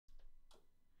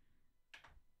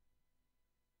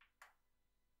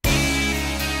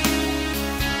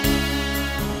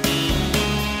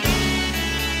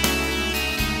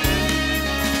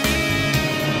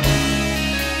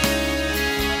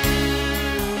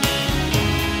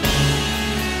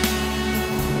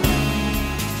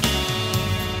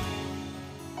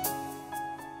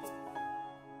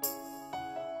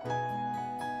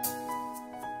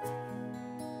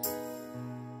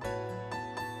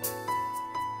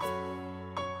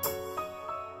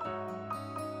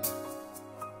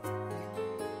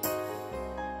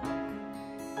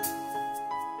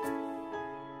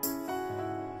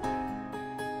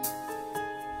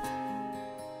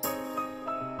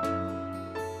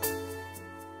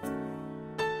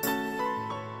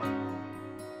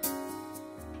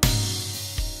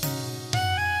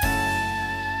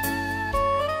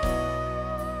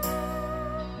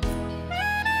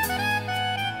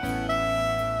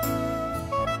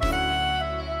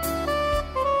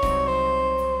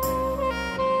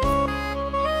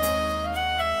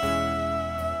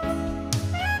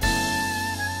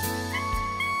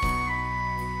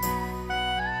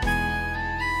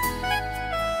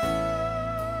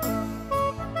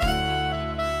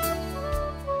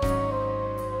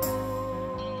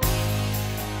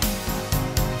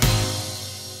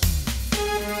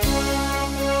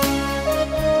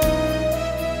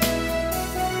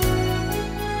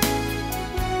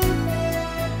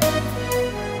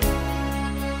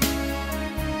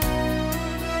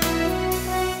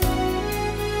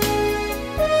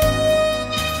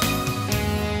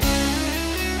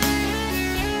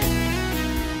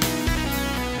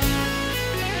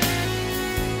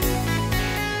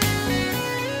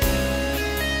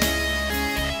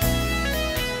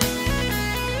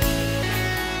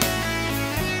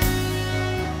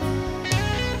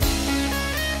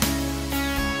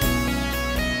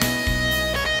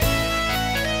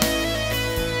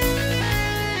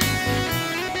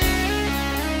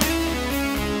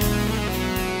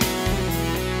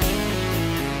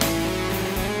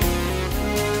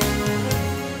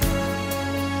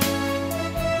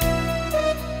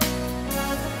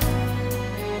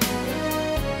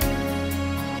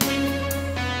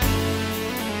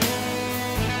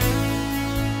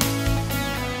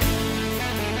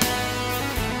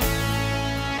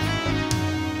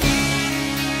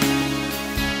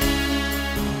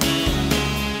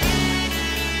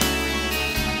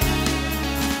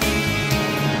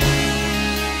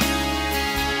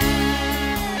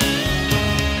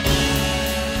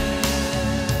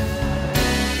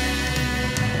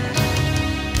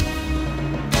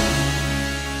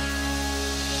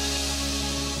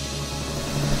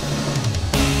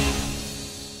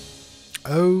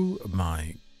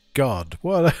my God,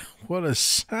 what a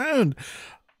sound.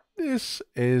 This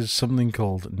is something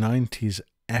called 90s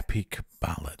Epic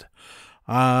Ballad.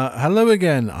 Hello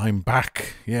again, I'm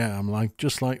back. Yeah, I'm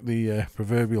just like the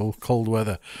proverbial cold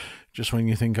weather. Just when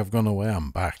you think I've gone away,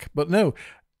 I'm back. But no,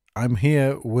 I'm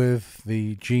here with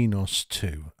the Genos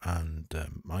 2, and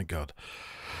my God,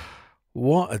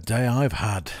 what a day I've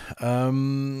had.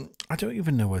 I don't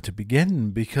even know where to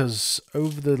begin, because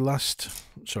over the last...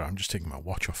 Sorry, I'm just taking my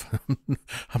watch off.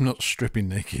 I'm not stripping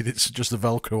naked, it's just the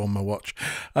Velcro on my watch.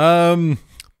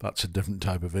 That's a different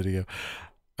type of video.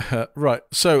 Right,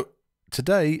 so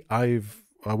today I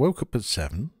woke up at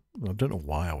 7. I don't know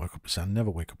why I woke up at 7. I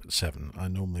never wake up at 7. I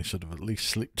normally sort of at least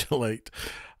sleep till 8.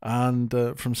 And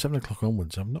from 7 o'clock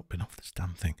onwards, I've not been off this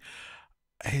damn thing.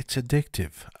 It's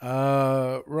addictive.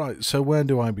 Right, so where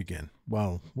do I begin?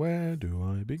 Well, where do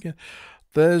I begin?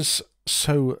 There's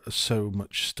so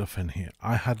much stuff in here.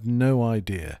 I had no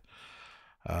idea.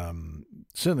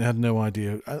 Certainly had no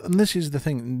idea. And this is the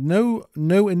thing.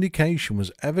 No indication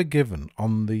was ever given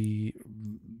on the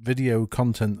video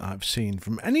content I've seen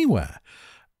from anywhere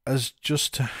as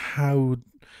just to how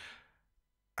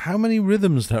many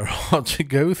rhythms there are to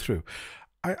go through.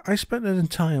 I spent an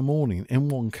entire morning in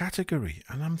one category,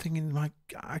 and I'm thinking, like,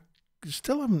 I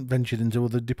still haven't ventured into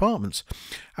other departments.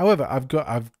 However, I've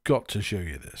got to show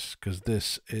you this, because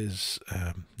this is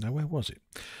now, where was it?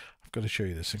 I've got to show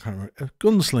you this. I can't remember. A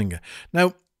Gunslinger.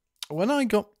 Now, when I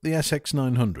got the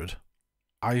SX900,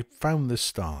 I found this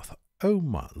start. Oh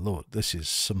my Lord, this is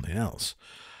something else.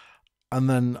 And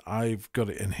then I've got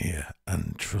it in here,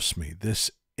 and trust me,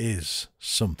 this is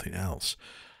something else.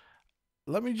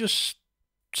 Let me just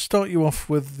start you off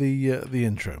with the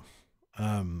intro.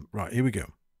 Right, here we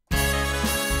go.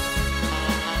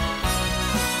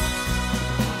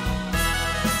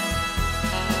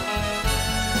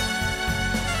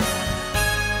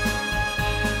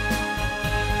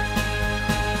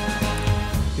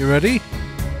 You ready?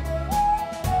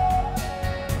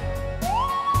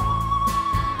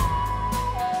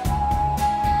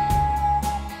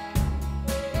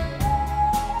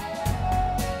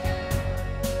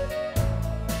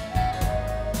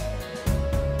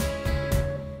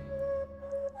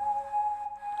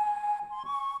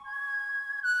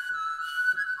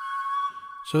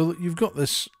 So you've got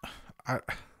this, it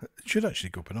should actually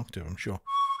go up an octave, I'm sure.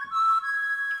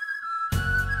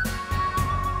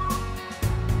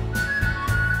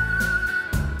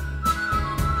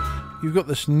 You've got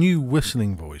this new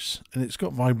whistling voice, and it's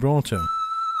got vibrato.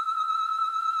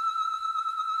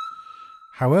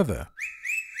 However,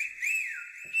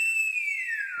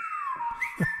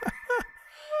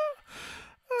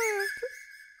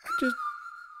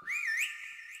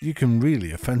 you can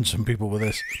really offend some people with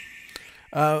this.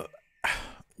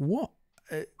 What?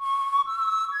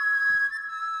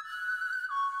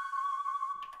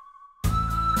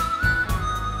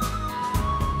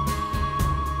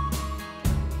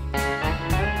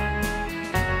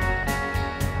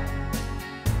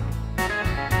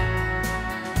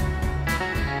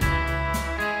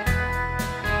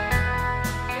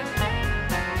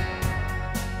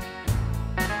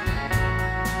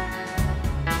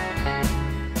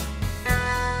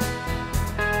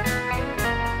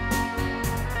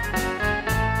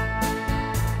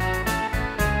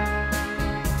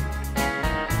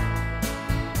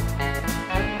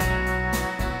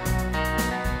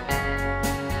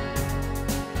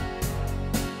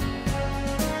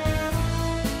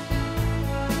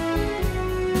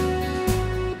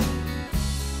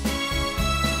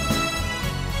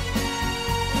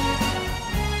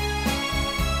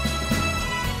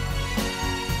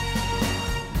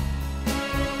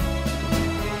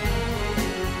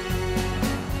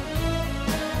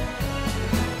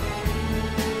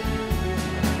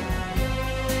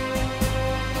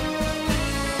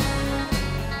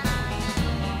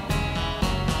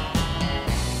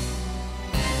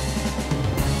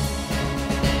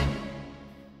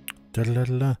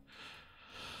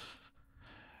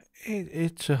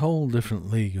 It's a whole different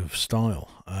league of style.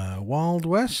 Wild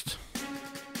West.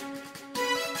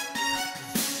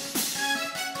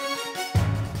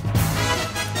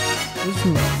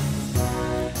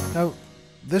 Now,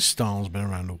 this style's been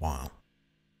around a while,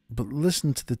 but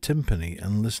listen to the timpani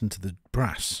and listen to the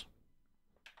brass.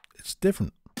 It's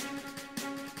different.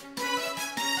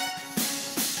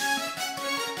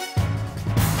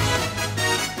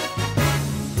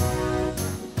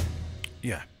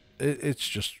 Yeah, it's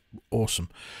just awesome.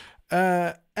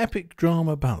 Epic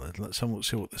drama ballad. Let's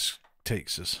see what this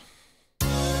takes us.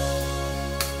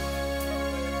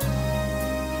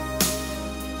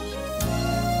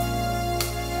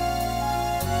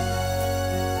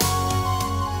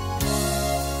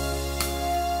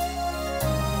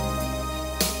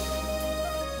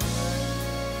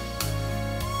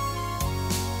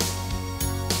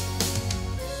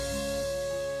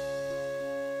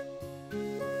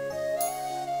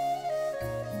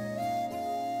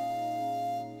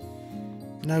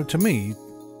 Now, to me,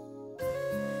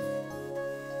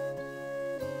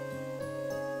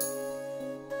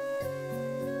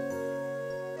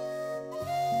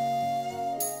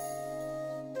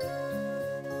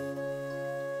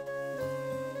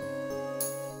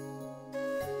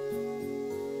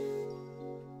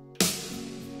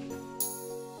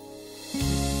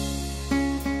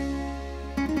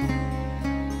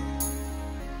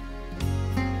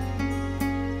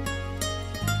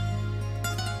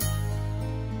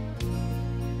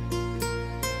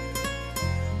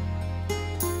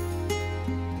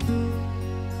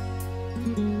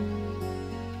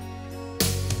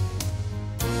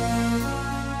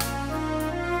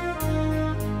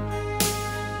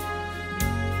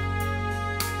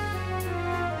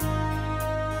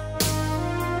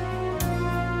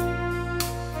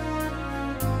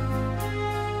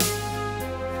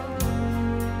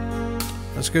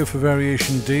 let's go for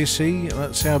variation DC.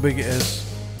 Let's see how big it is.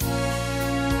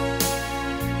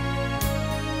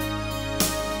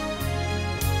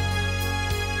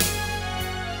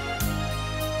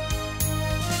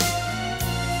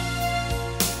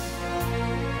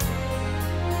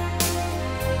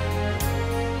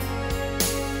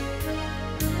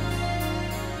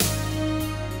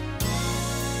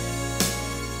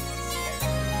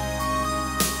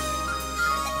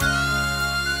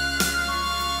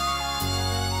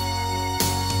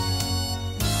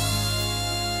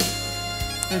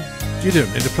 You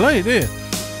don't need to play, do you?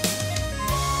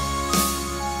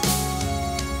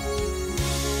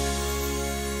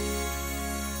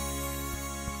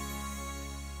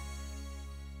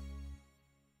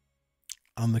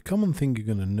 And the common thing you're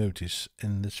going to notice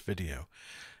in this video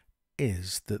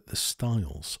is that the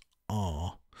styles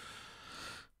are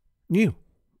new.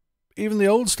 Even the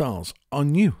old styles are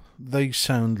new. They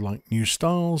sound like new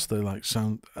styles. They like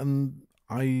sound, and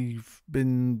I've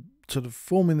been sort of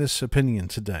forming this opinion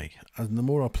today, and the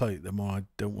more I play it, the more I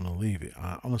don't want to leave it.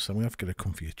 Honestly, I'm going to have to get a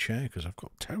comfier chair because I've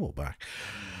got terrible back.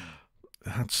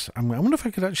 I wonder if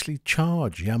I could actually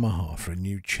charge Yamaha for a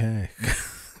new chair.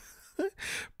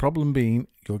 Problem being,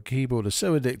 your keyboard is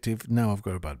so addictive, now I've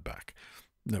got a bad back.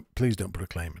 No, please don't put a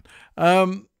claim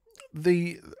in.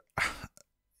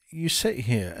 You sit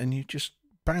here and you just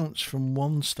bounce from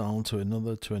one style to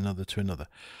another, to another, to another.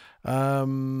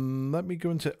 Let me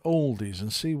go into oldies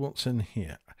and see what's in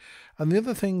here. And the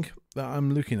other thing that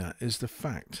I'm looking at is the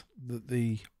fact that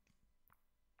the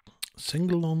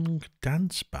sing-along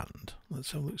dance band.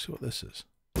 Let's have a look, see what this is.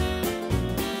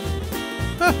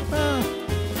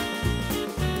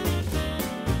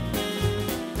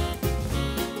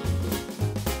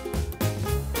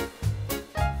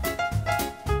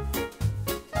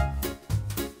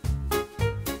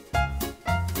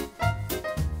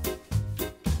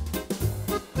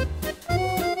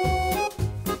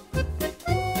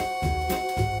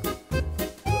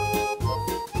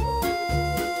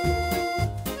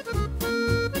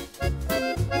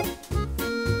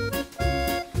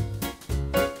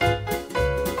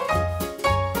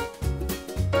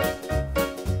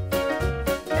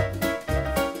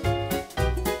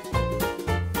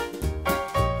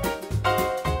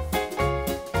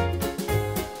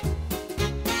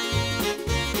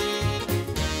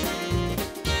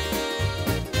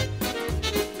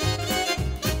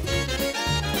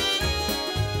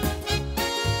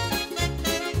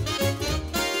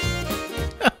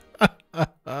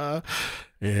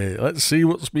 Yeah, let's see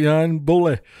what's behind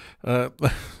Bully.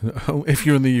 If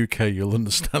you're in the UK, you'll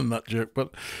understand that joke,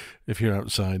 but if you're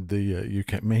outside the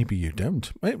UK, maybe you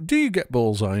don't. Do you get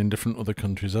Bullseye in different other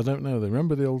countries? I don't know.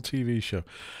 Remember the old TV show?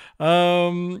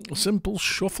 Simple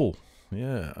Shuffle.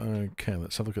 Yeah, okay,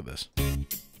 let's have a look at this.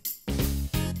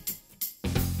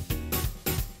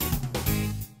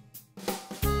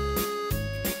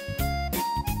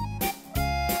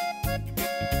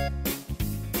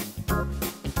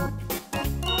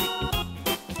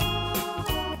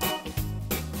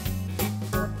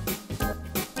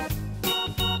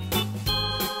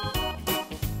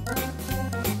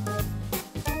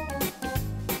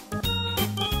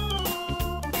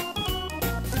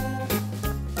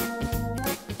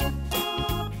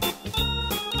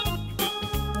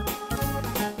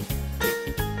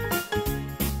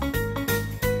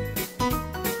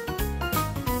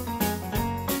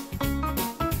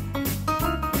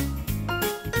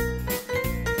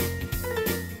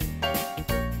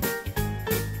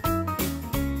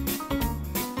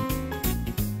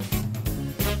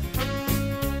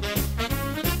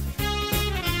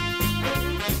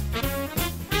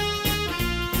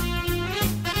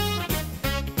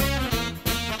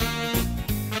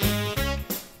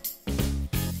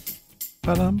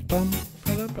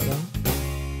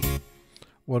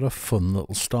 What a fun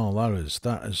little style that is.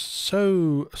 That is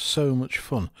so much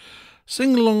fun.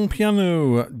 Sing along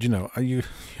piano. Do you know, you're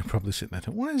probably sitting there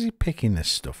thinking, why is he picking this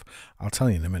stuff? I'll tell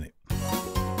you in a minute.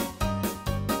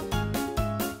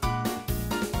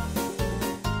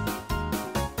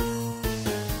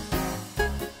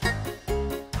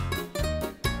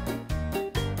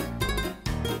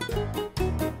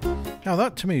 Now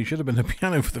that to me should have been a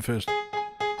piano for the first.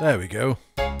 There we go.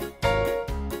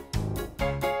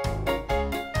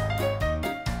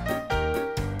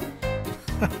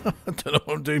 I don't know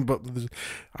what I'm doing, but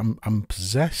I'm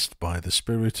possessed by the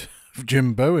spirit of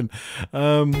Jim Bowen.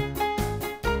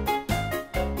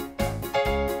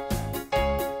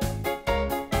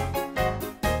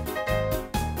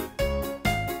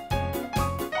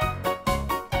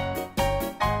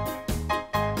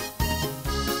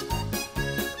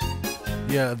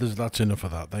 Yeah, that's enough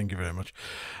of that. Thank you very much.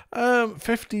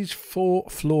 50s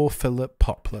floor filler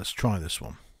pop. Let's try this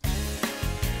one.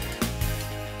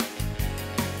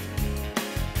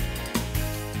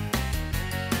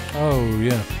 Oh,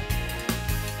 yeah.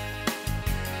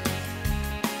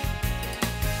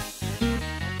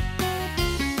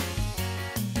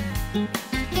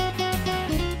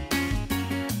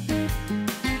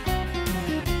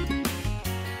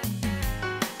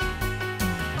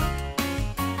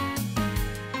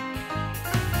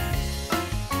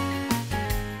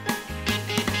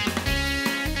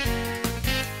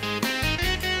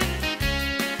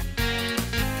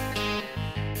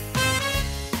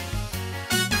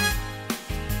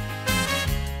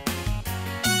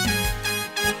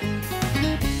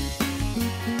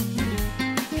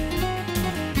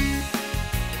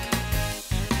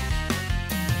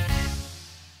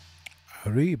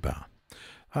 Arriba.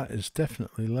 That is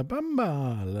definitely La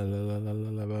Bamba. La, la, la, la,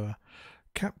 la, la.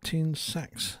 Captain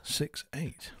Sax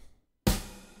 6/8.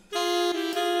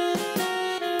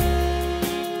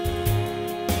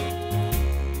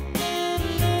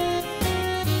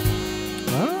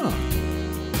 Ah.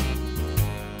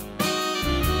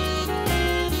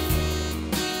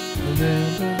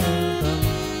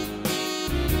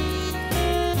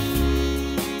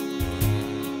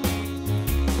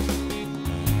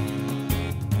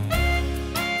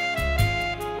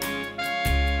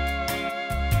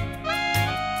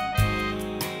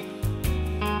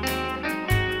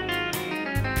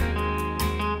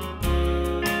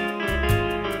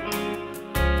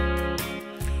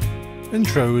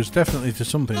 Intro is definitely to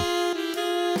something.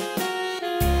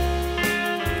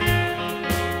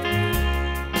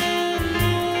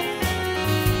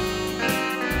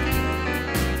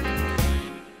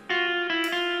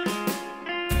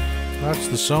 That's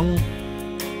the song.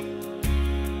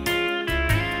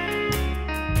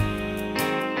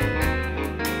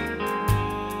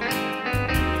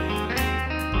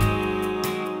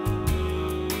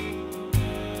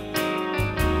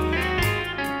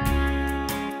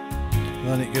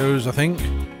 Then it goes, I think.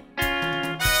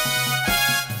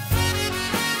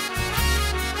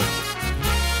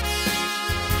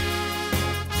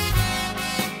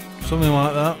 Something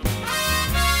like that.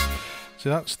 See,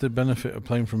 that's the benefit of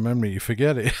playing from memory. You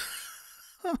forget it.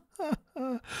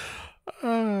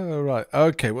 Right.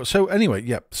 Okay. Well, so anyway,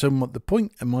 yeah. So the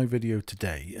point of my video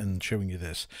today and showing you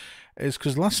this is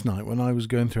because last night when I was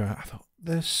going through it, I thought,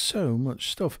 there's so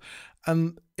much stuff.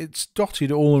 And it's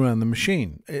dotted all around the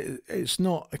machine. It's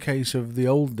not a case of the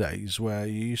old days where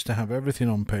you used to have everything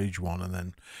on page one and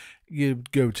then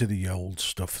you'd go to the old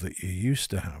stuff that you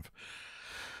used to have.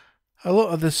 A lot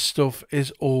of this stuff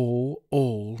is all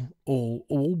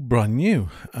brand new.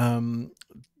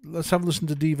 Let's have a listen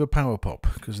to Diva Power Pop,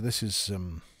 because this is...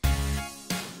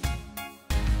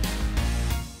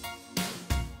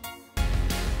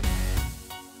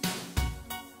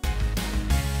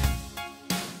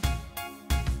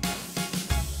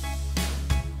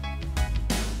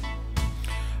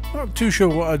 Not too sure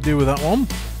what I'd do with that one.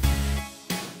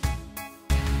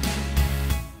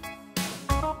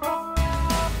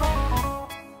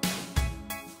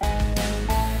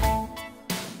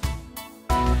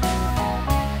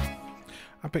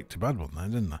 I picked a bad one there,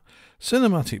 didn't I?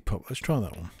 Cinematic Pop, let's try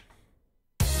that one.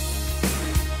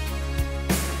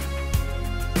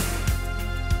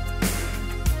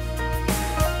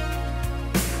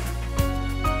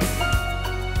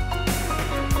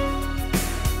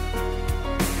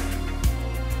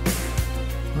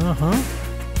 Uh-huh.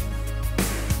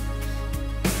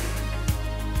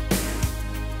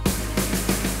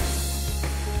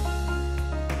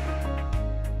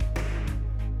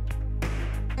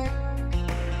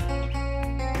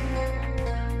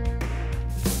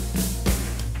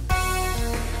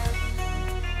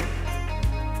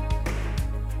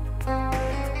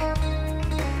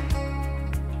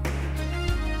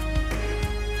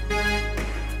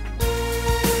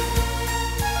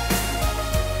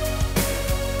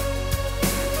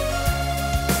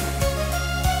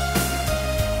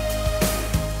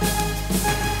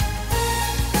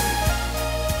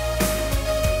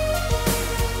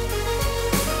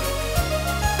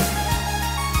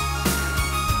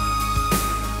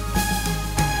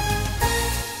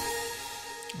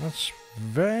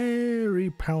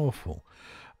 powerful.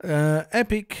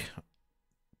 Epic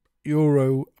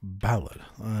Euro ballad.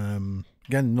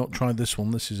 Again, not tried this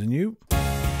one. This is a new.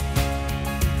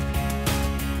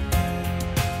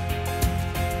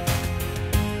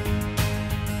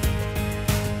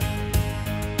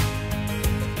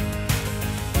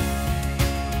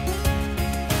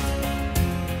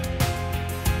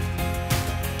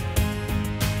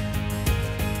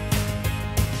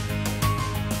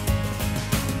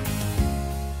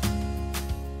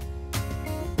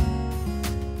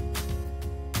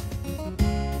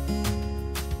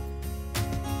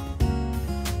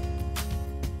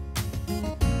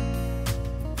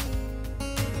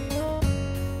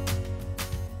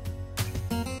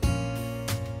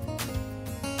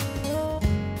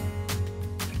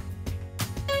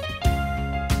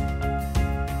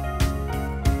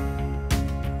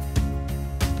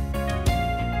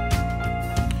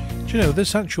 Do you know,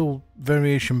 this actual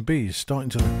variation B is starting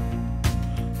to...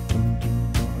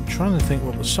 I'm trying to think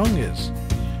what the song is,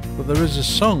 but there is a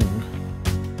song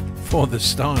for this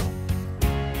style.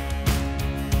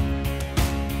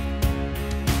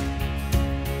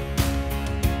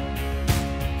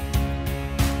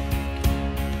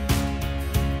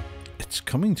 It's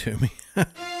coming to me.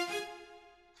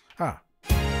 Ah.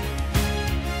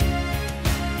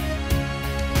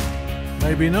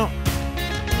 Maybe not.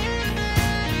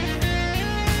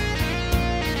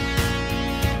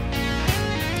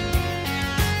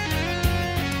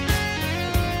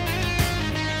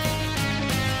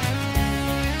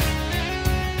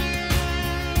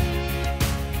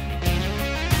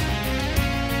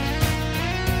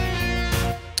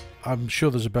 I'm sure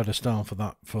there's a better style for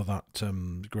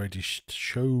that Greatest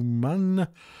Showman.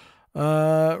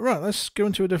 Right, let's go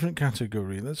into a different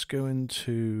category. Let's go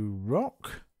into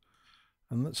rock,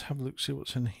 and let's have a look, see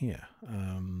what's in here.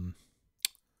 I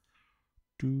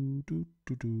don't know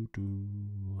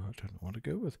what to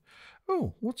go with.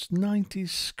 Oh, what's 90s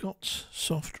Scots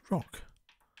soft rock?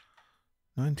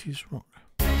 90s rock.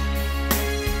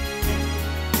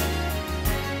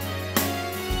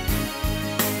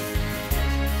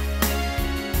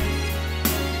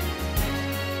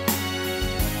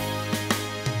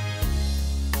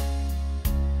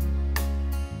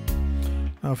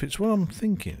 Now, if it's what I'm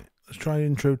thinking, let's try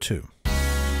intro 2.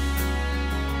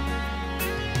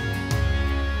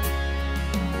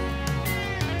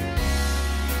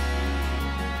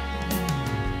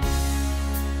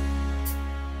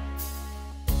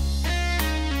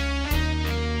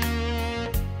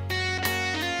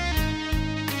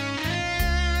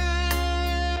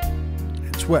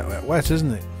 It's wet, wet, wet,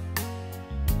 isn't it?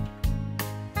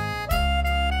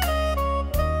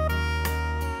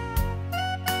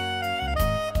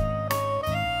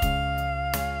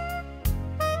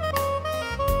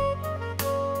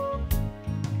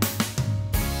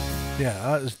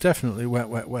 Yeah, that is definitely wet,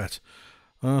 wet, wet.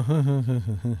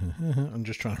 I'm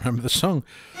just trying to remember the song.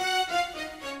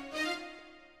 I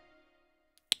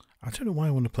don't know why I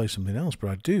want to play something else,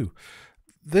 but I do.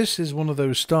 This is one of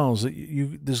those styles that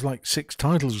there's like 6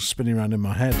 titles spinning around in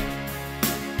my head.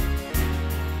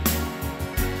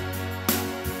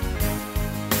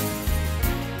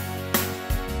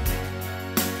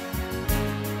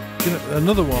 You know,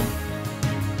 another one.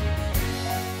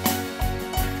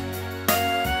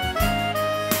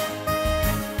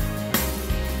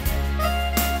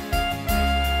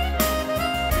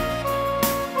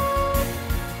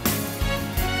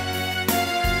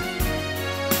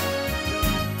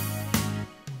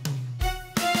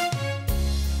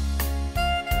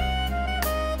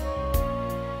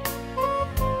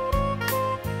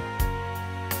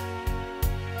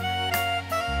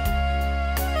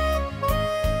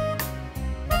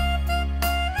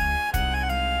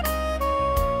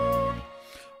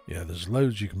 Yeah, there's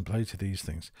loads you can play to these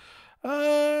things.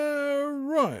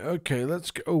 Right, okay, let's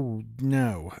go. Oh,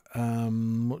 now,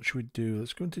 what should we do?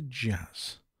 Let's go into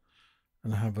jazz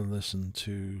and have a listen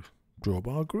to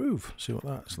Drawbar Groove. See what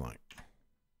that's like.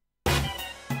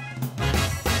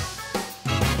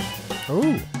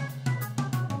 Oh.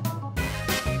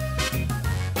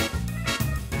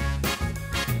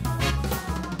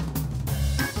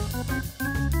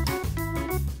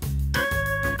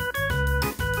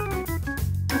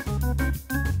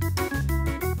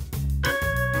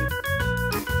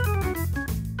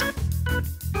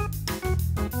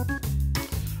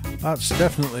 That's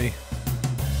definitely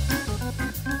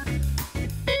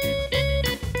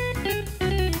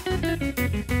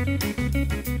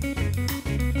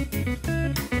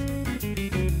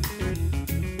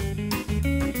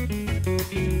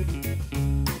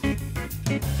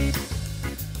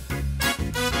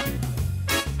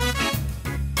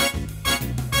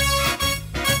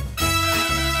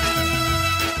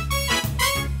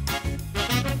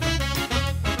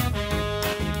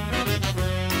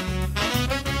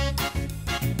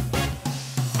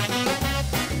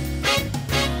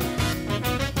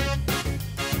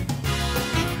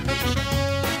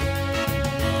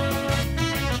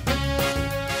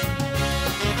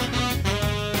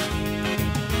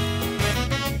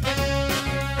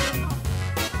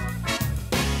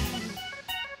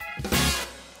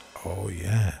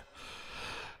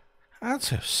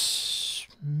That's a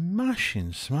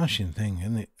smashing thing,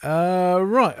 isn't it?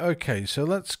 Right, okay, so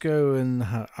let's go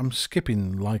and I'm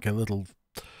skipping like a little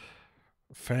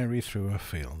fairy through a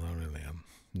field. I really am.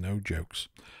 No jokes.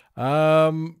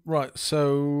 Right,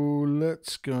 so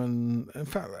let's go and... In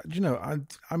fact, you know,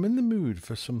 I'm in the mood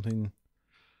for something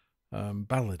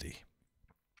ballady.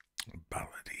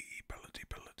 Ballady.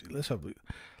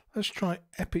 Let's try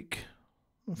epic.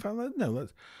 In fact, no,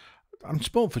 I'm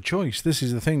spoiled for choice. This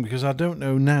is the thing, because I don't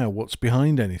know now what's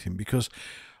behind anything, because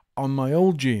on my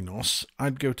old Genos,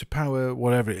 I'd go to power,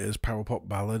 whatever it is, power pop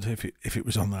ballad, if it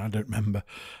was on there, I don't remember.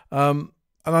 And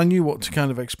I knew what to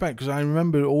kind of expect, because I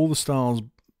remember all the styles.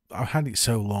 I had it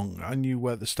so long, I knew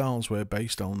where the styles were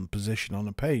based on position on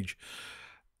a page.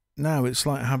 Now it's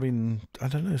like having, I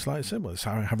don't know, it's like similar. It's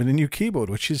having a new keyboard,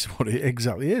 which is what it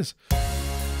exactly is.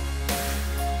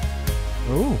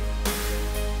 Oh.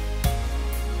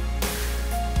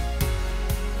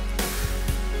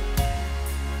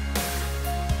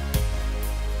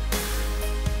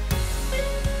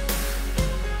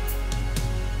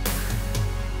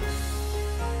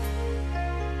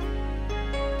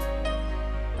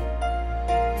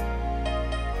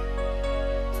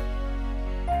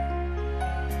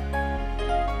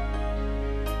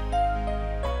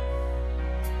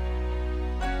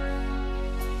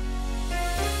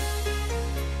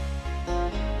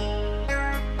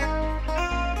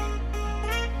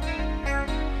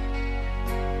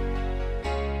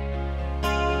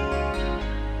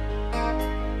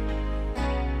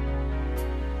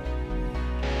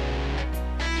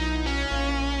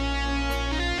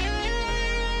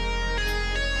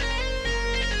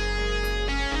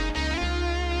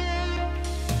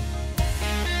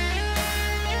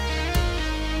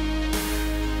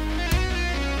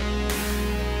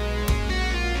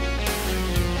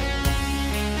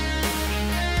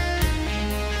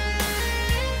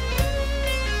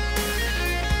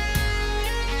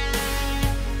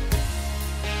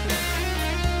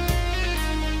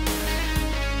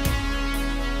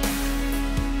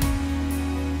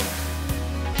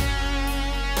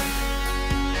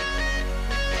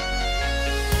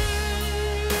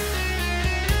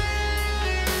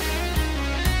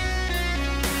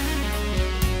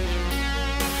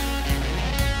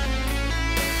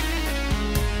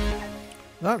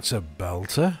 That's a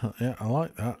belter. Yeah, I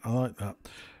like that.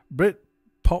 Brit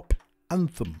pop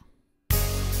anthem.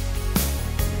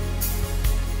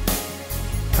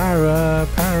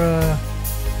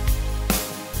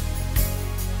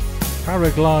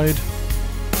 Paraglide.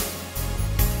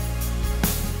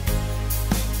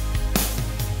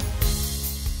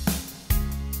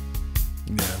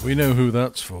 Yeah, we know who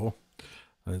that's for.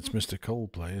 It's Mr.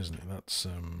 Coldplay, isn't it? That's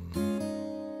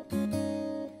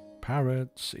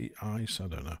Parrots eat ice. I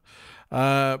don't know.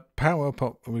 Power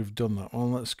pop. We've done that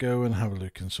one. Let's go and have a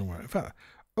look in somewhere. In fact,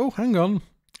 oh, hang on.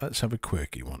 Let's have a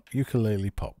quirky one.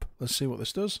 Ukulele pop. Let's see what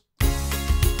this does.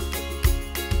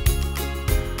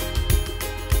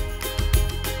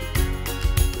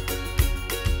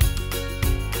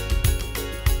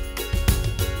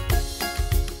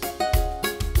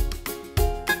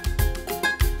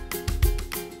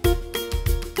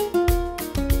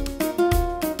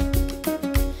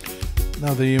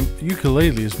 Now the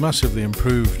ukulele is massively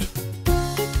improved.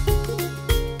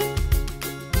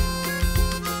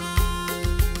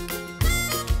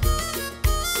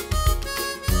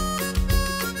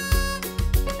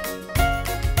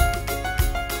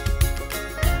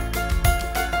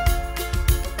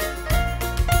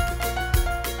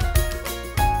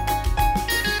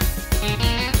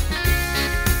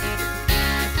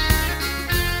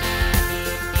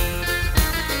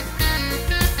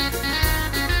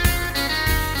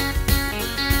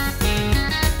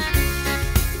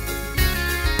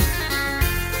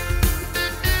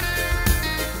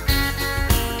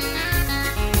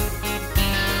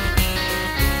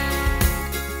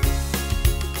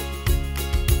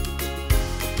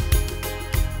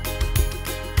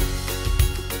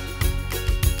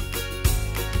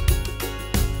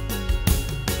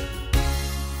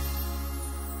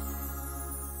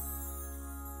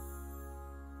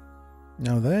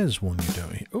 Now there's one you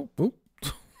don't hear. Oh.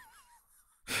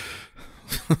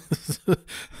 I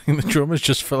think the drummer's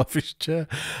just fell off his chair.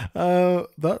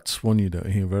 That's one you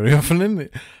don't hear very often, isn't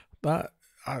it? That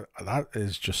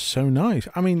is just so nice.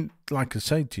 I mean, like I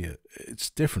say to you,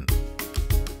 it's different.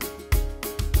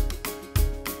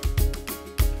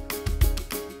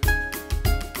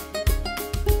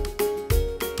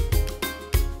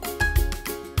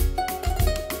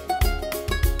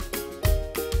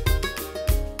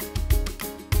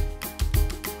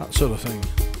 That sort of thing.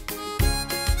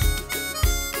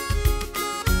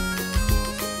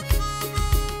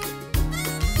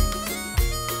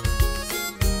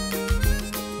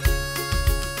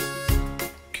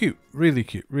 cute, really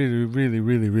cute,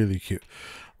 really cute.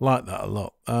 Like that a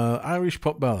lot. Irish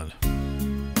pop ballad.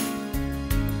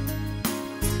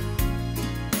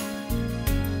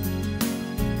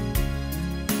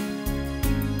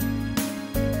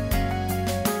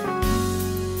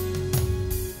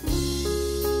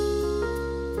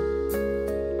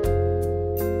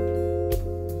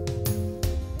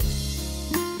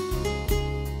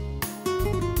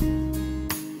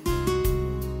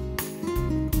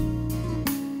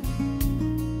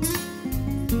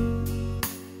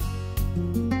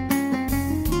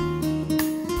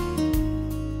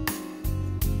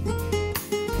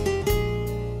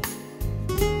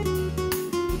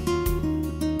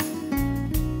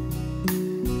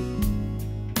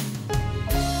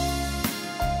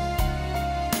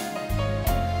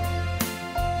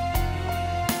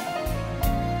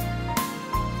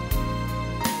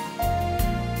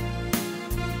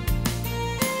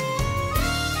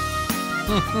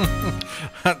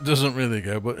 That doesn't really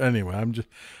go, but anyway,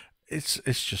 it's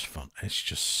just fun. It's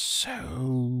just so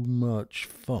much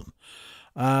fun.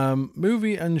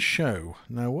 Movie and show.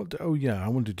 Now what? Oh yeah, I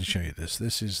wanted to show you this.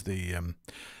 This is the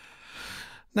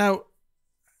now.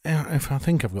 If I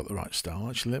think I've got the right style,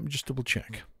 actually, let me just double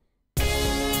check.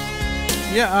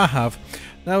 Yeah, I have.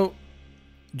 Now,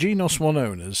 Genos One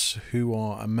owners who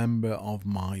are a member of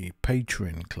my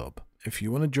Patreon club. If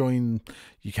you want to join,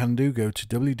 you can do. Go to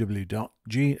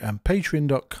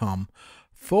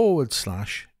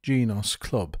www.patreon.com/Genos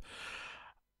Club.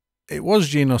 It was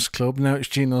Genos Club, now it's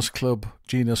Genos Club,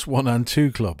 Genos 1 and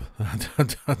 2 Club. I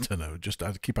don't know, just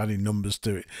I keep adding numbers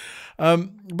to it.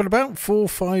 But about 4 or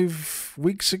 5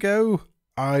 weeks ago,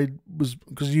 I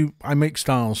make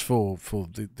styles for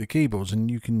the keyboards, and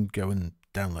you can go and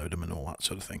download them and all that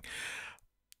sort of thing.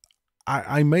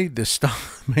 I made this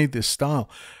style.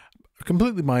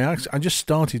 Completely my axe. I just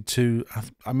started to.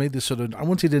 I made this sort of. I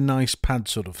wanted a nice pad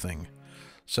sort of thing.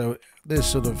 So this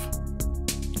sort of.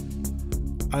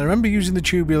 I remember using the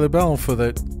tubular bell for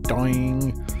the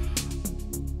doing.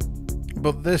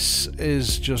 But this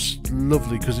is just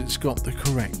lovely because it's got the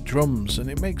correct drums, and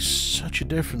it makes such a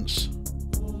difference.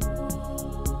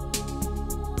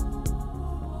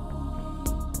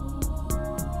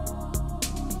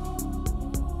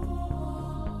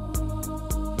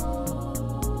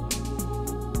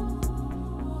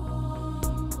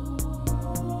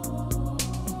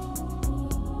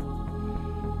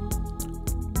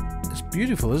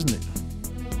 Beautiful, isn't it?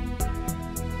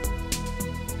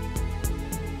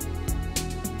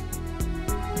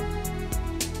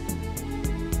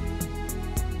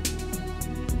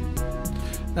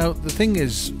 Now the thing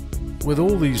is, with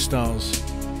all these styles,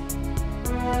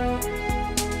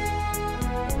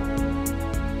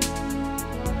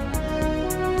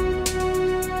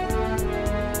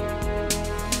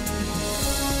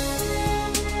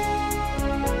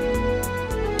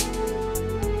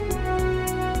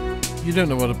 you don't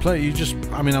know what to play. You just,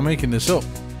 I mean, I'm making this up.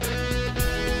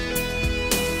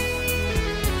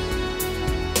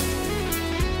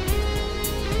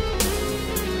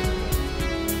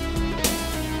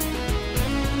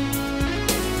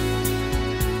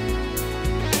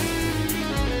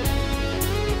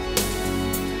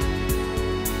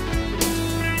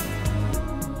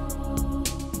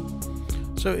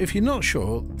 So if you're not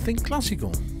sure, think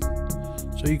classical.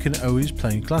 So you can always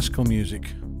play classical music.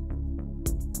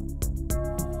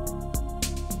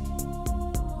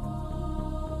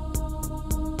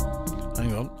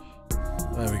 Hang on,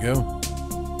 there we go.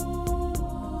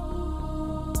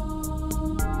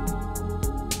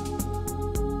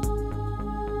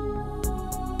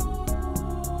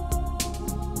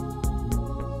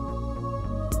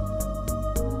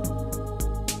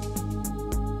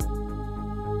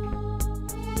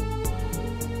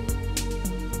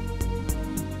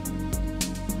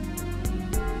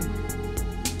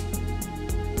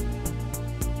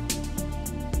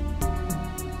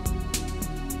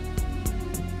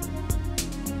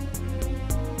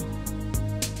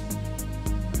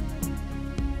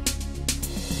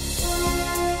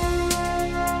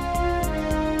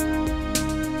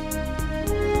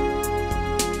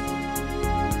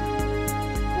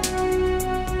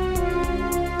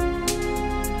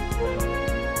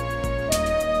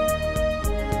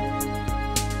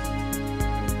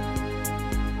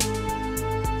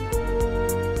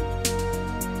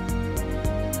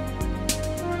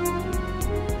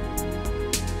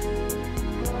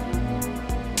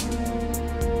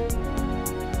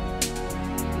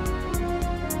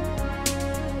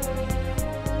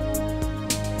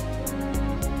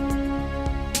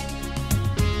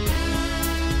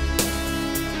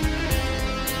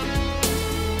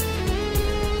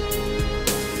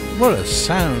 What a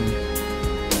sound.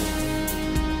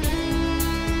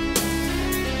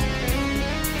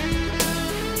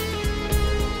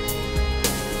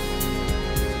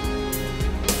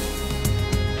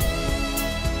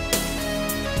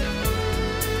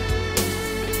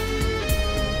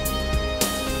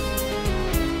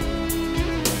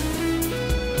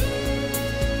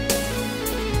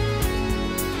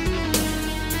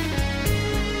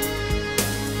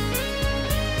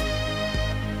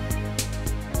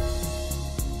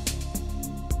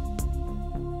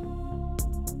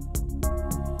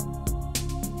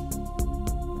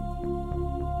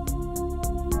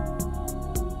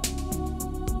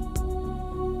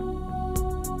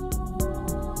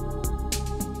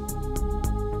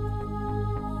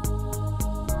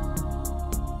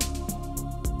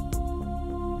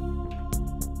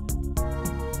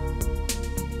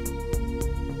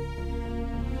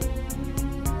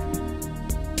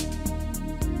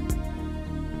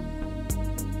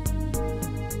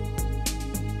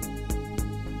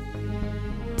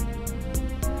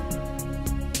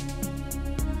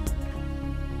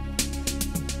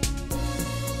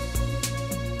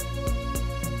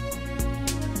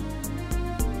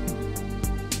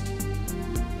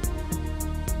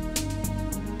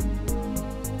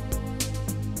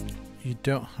 you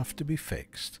don't have to be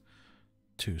fixed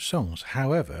to songs.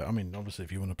 However, I mean, obviously,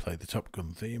 if you want to play the Top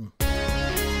Gun theme.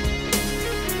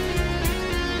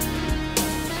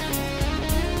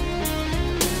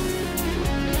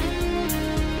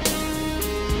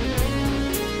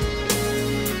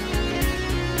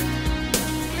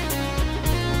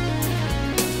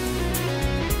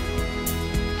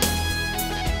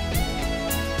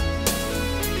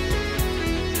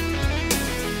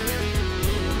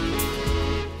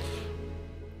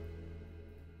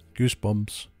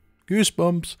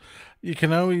 Goosebumps. You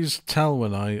can always tell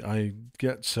when I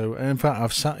get so. In fact,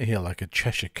 I've sat here like a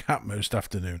Cheshire cat most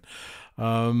afternoon,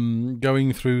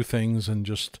 going through things and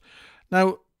just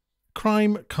now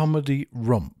crime comedy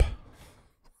romp.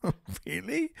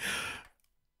 Really?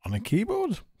 On a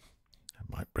keyboard?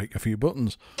 I might break a few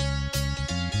buttons.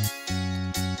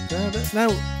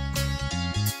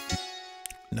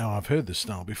 Now I've heard this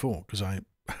style before because I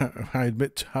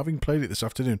admit to having played it this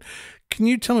afternoon. Can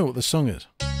you tell me what the song is?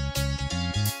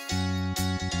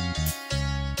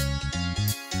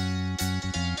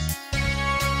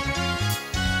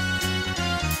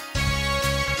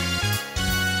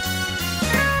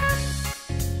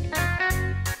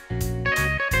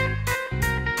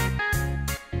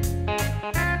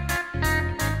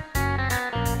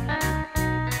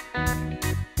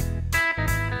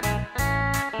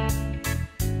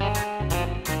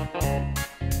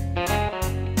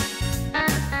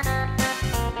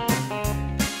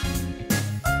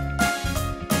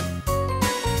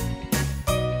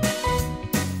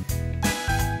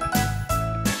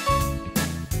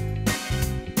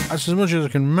 That's as much as I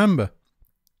can remember.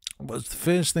 What's the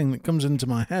first thing that comes into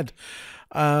my head?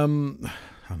 I know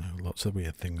lots of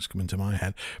weird things come into my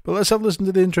head, but let's have a listen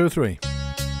to the intro 3.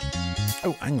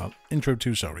 Oh, hang on. Intro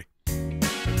 2, sorry.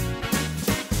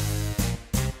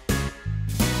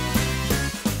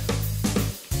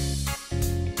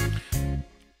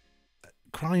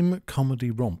 Crime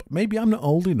comedy romp. Maybe I'm not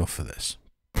old enough for this.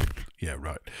 Yeah,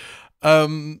 right.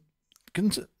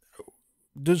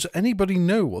 Does anybody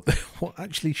know what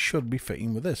actually should be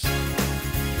fitting with this?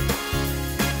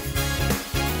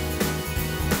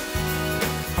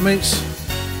 I mean,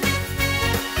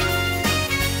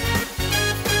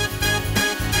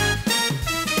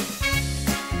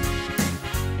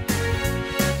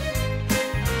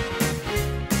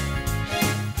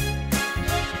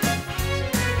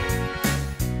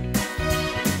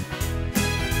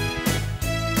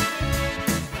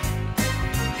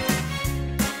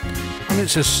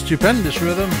 it's a stupendous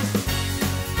rhythm.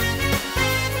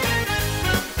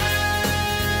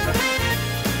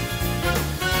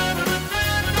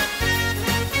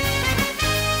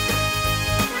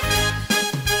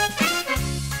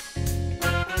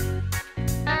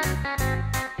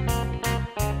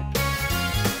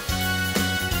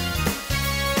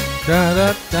 Da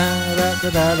da da da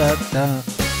da da da.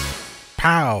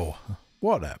 Pow!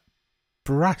 What a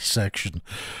brass section.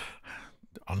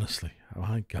 Honestly. Oh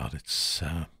my God, it's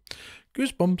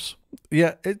goosebumps.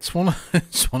 Yeah, it's one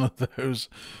of those.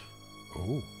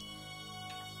 Oh.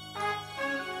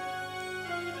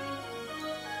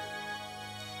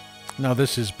 Now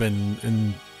this has been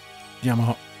in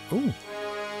Yamaha. Oh.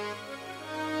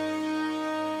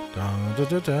 Da da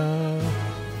da da.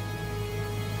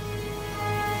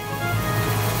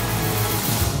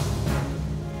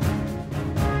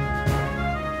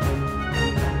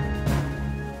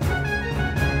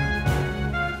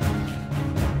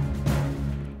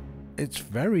 It's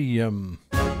very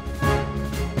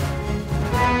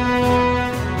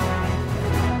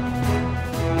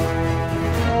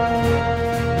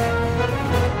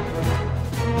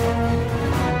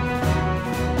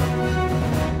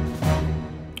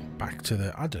back to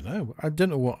the I don't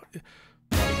know what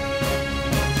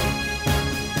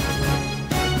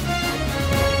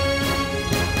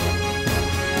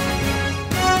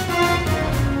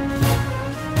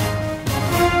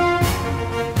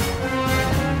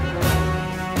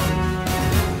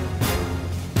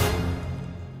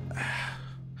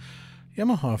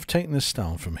Yamaha have taken this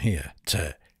style from here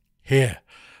to here.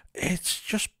 It's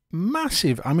just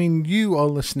massive. I mean, you are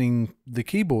listening, the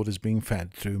keyboard is being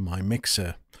fed through my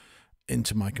mixer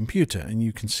into my computer, and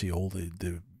you can see all the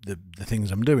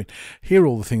things I'm doing, hear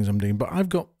all the things I'm doing, but I've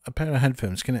got a pair of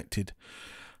headphones connected,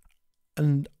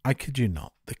 and I kid you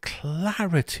not, the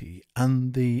clarity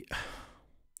and the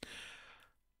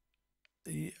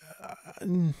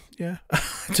yeah,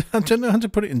 I don't know how to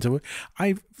put it into it.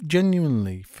 I've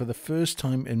genuinely, for the first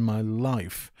time in my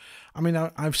life, I mean,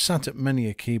 I've sat at many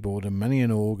a keyboard and many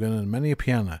an organ and many a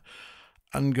piano,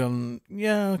 and gone,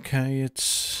 yeah, okay,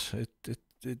 it's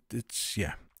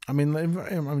yeah. I mean,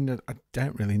 I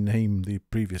don't really name the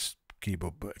previous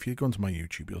keyboard, but if you go onto my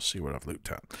YouTube, you'll see what I've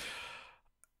looked at.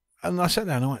 And I sat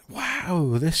down and I went,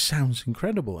 wow, this sounds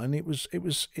incredible. And it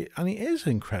is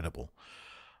incredible.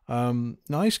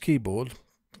 Nice keyboard.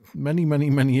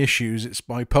 Many issues. It's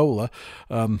bipolar.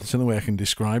 It's the only way I can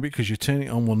describe it, because you turn it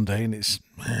on one day and it's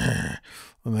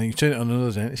and then you turn it on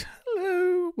another day and it's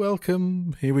hello,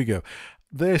 welcome, here we go.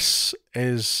 This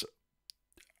is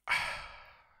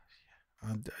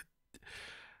I'm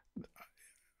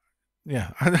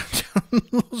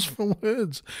lost for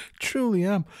words. Truly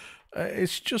am.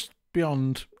 It's just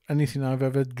beyond anything I've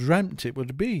ever dreamt it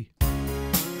would be.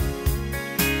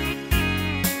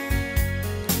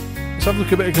 Let's have a look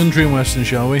at a bit of country and western,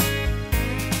 shall we?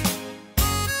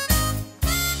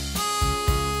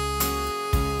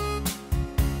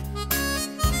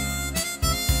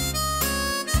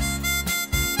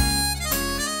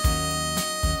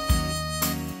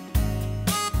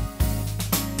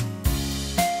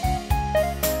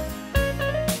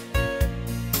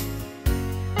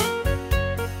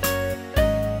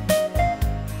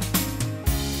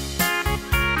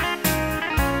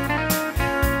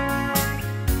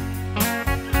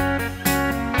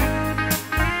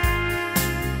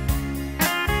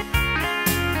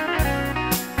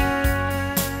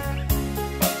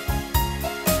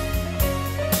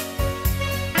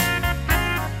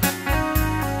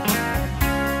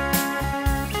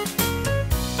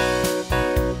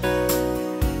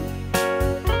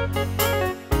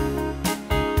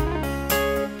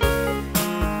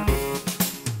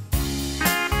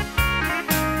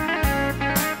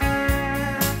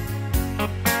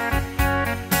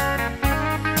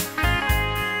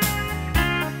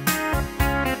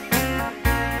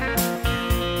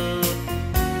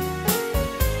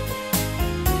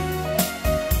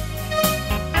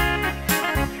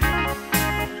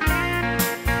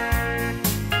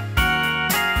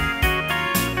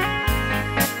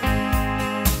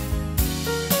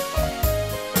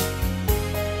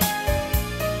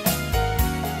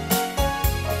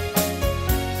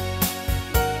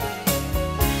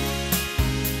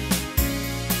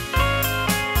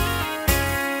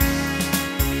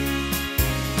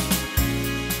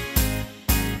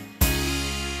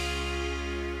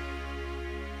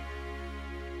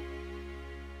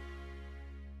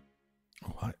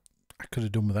 Could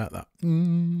have done without that.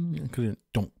 I couldn't.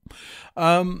 Don't.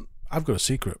 I've got a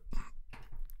secret.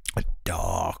 A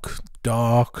dark,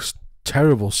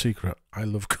 terrible secret. I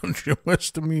love country and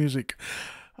western music,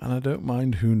 and I don't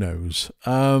mind who knows.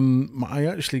 I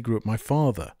actually grew up. My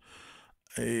father.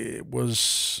 I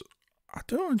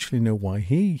don't actually know why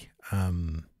he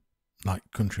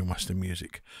liked country and western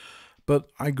music, but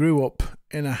I grew up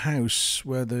in a house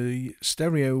where the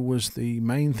stereo was the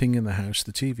main thing in the house.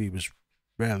 The TV was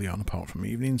rarely on apart from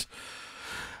evenings,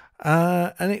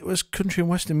 and it was country and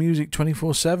western music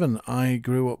 24/7. I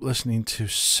grew up listening to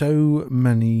so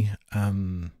many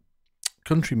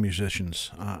country musicians.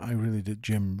 I really did.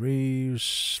 Jim Reeves,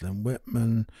 Slim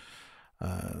Whitman,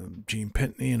 Gene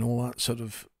Pitney, and all that sort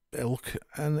of ilk,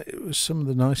 and it was some of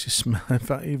the nicest. In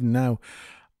fact, even now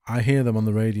I hear them on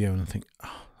the radio and I think,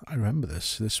 oh, I remember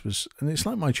this was, and it's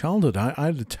like my childhood. I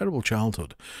had a terrible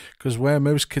childhood, because where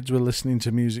most kids were listening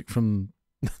to music from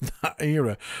that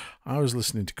era, I was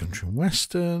listening to country and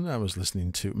western. I was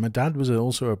listening to, my dad was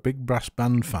also a big brass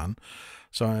band fan,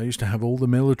 so I used to have all the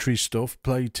military stuff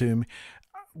played to me.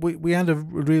 We had a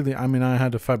really, I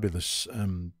had a fabulous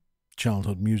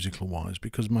childhood musical wise,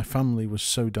 because my family was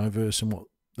so diverse in what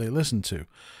they listened to,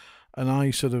 and I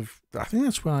think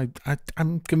that's why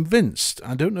I'm convinced.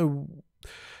 I don't know,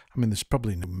 there's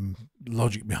probably no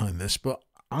logic behind this, but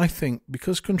I think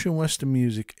because country and western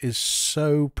music is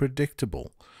so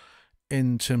predictable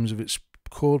in terms of its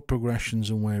chord progressions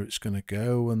and where it's going to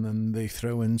go, and then they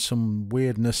throw in some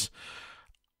weirdness,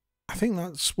 I think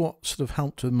that's what sort of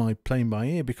helped with my playing by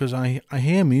ear, because I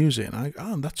hear music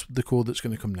and that's the chord that's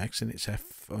going to come next, and it's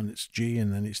F and it's G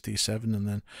and then it's D7, and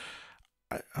then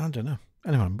I don't know.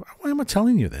 Anyway, why am I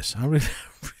telling you this? I really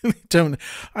don't.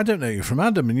 I don't know you're from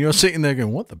Adam, and you're sitting there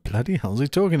going, "What the bloody hell is he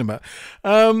talking about?"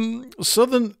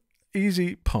 Southern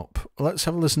easy pop. Let's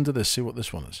have a listen to this. See what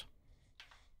this one is.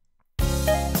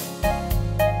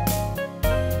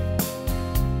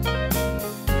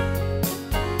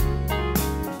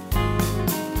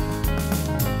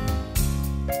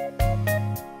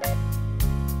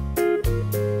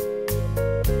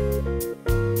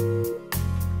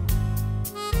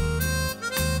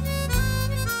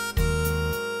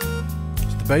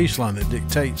 Bass line that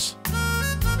dictates.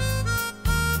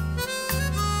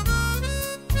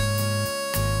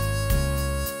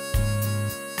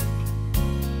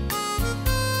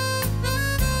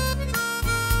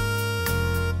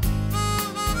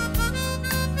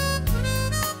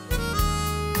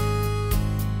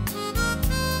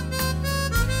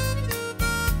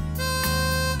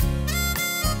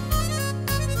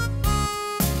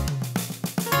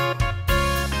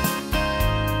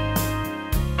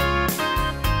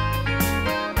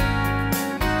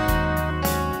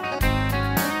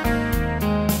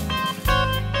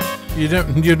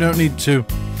 You don't need to.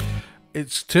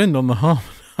 It's turned on the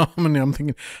harmony. I'm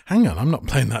thinking, hang on, I'm not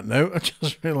playing that note. I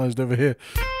just realised over here.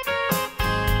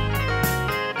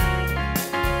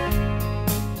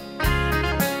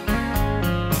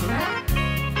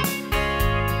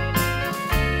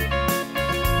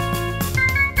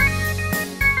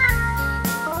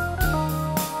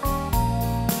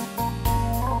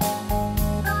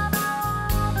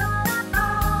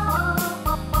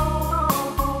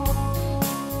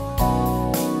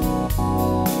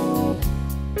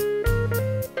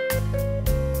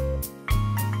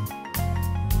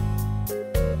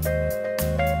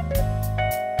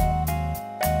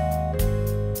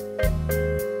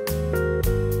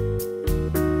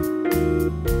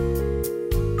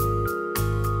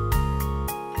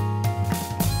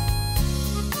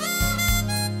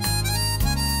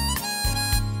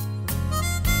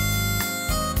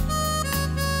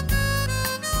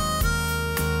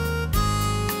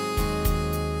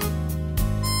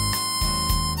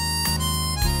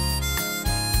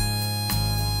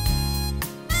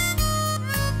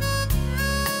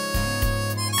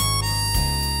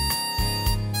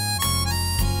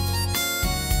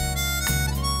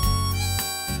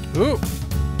 Ooh.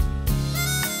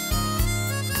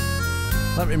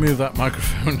 Let me move that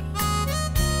microphone.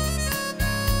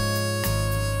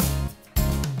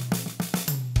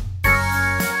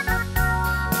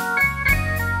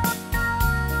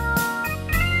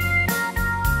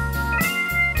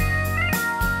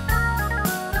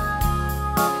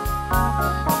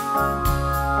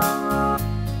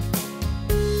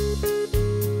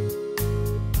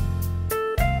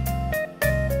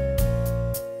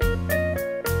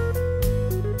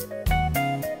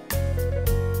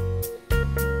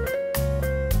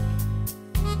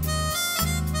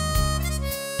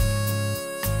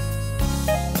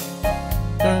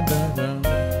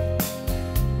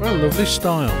 Well, lovely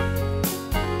style.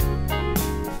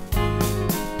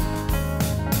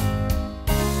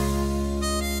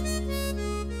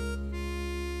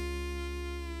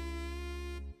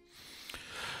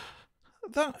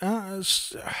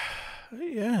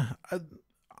 Yeah,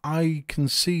 I can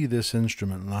see this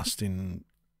instrument lasting.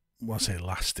 Well, I say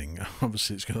lasting.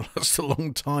 Obviously, it's going to last a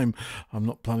long time. I'm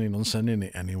not planning on sending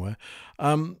it anywhere.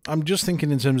 I'm just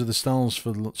thinking in terms of the styles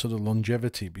for sort of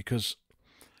longevity, because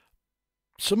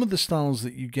some of the styles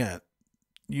that you get,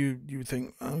 you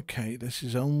think, okay, this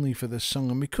is only for this song,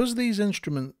 and because these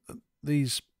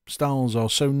styles are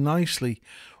so nicely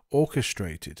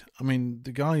orchestrated. I mean,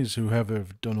 the guys who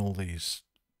have done all these,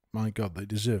 my God, they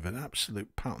deserve an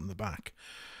absolute pat on the back.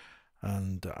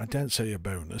 And I don't say a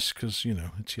bonus because, you know,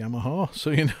 it's Yamaha,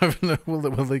 so you never know.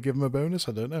 Will they give them a bonus?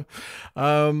 I don't know.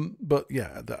 But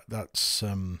yeah, that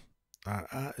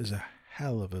is a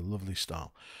hell of a lovely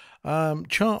style.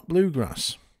 Chart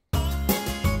bluegrass.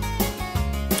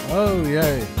 Oh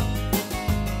yay!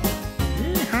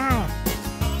 Yeehaw!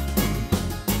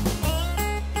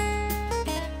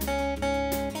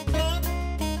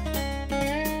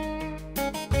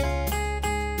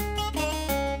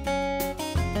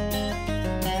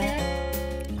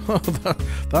 Oh,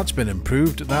 that's been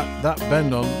improved. That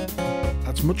bend on,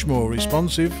 that's much more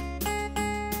responsive.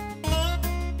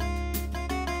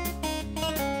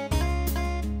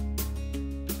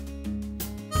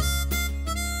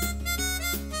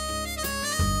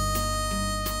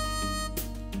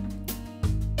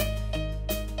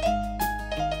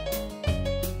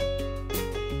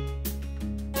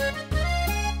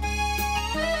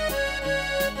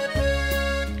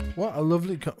 What a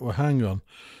lovely well, hang on.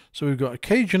 So we've got a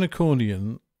Cajun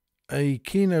accordion, a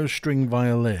Keno string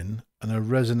violin, and a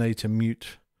resonator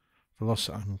mute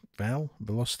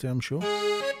velocity, I'm sure.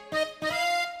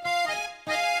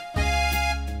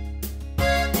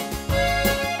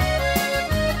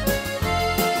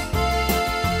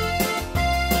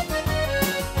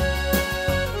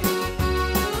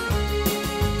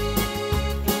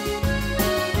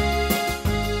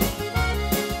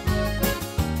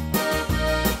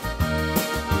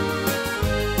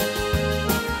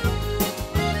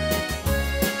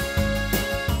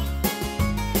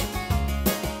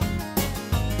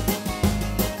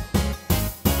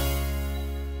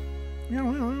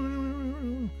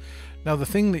 Now, the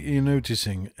thing that you're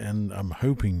noticing, and I'm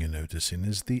hoping you're noticing,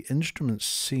 is the instruments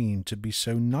seem to be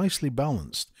so nicely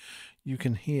balanced. You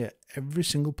can hear every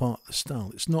single part of the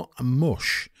style. It's not a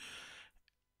mush.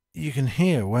 You can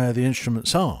hear where the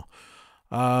instruments are.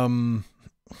 I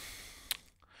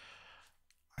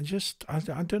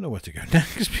don't know where to go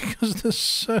next because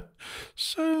there's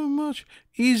so much.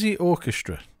 Easy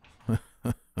orchestra.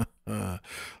 Let's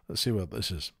see what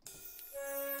this is.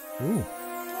 Ooh.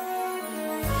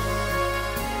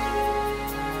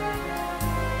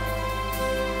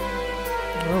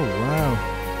 Oh, wow.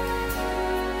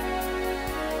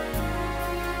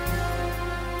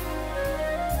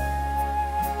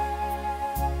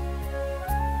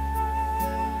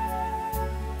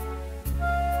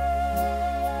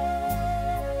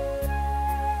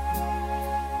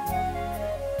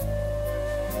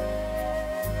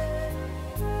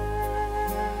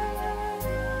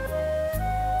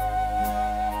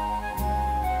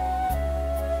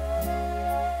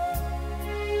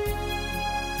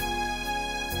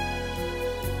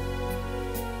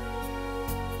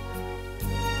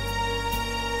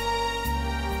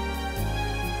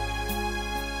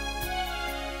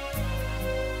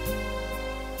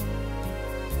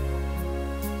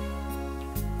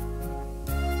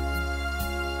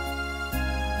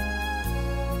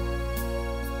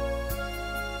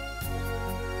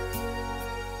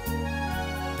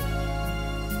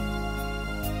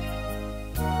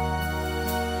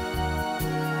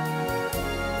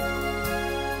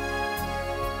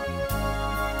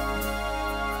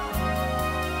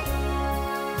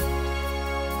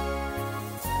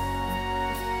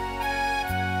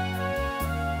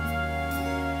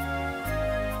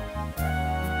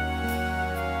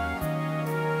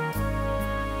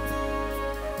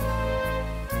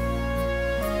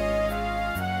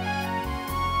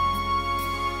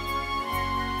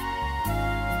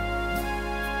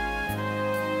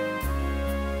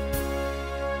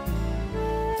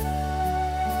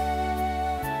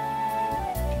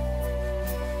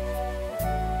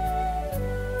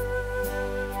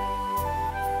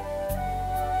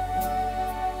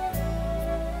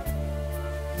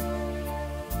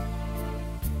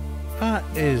 That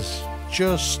is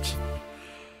just...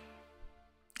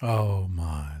 Oh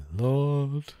my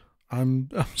lord. I'm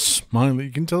smiling.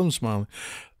 You can tell I'm smiling.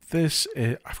 This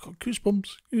is... I've got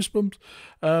goosebumps.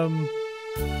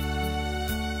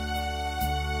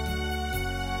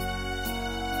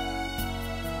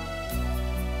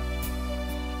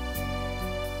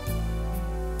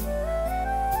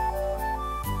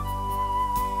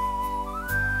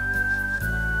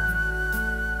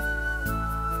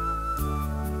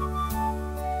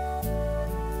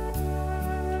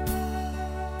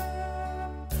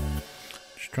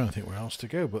 Trying to think where else to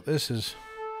go, but this is...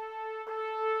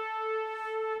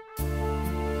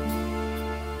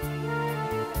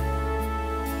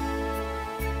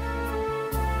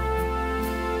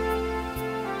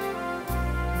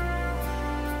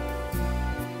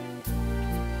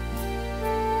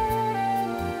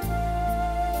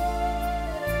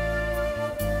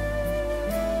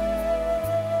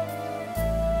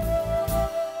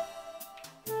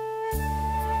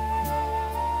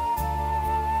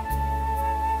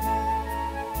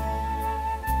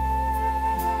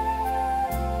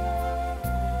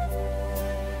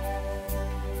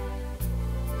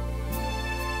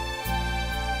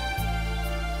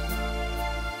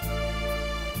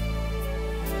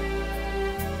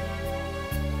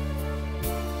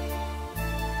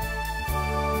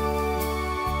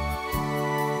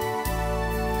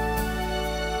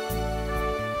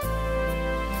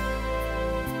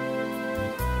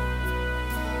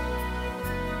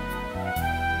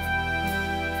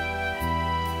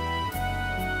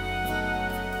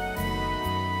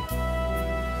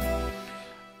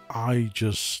 I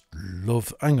just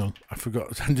love... Hang on, I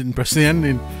forgot. I didn't press the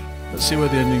ending. Let's see where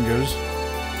the ending goes.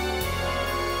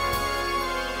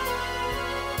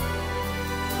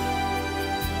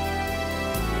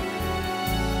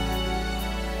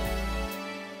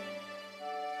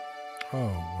 Oh,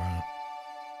 wow.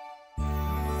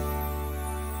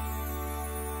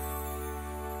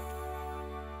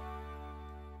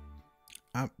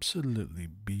 Absolutely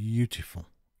beautiful.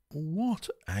 What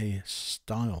a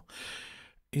style.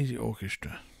 Easy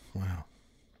orchestra. Wow.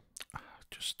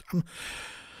 Just,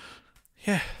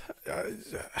 yeah.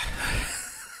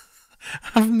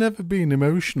 I've never been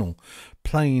emotional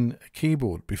playing a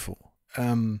keyboard before.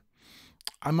 I'm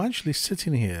actually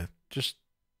sitting here just,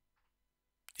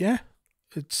 yeah,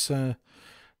 it's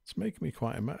making me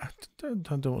quite, I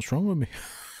don't know what's wrong with me.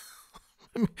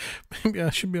 Maybe I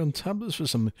should be on tablets for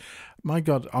something. My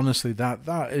God, honestly, that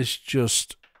is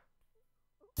just...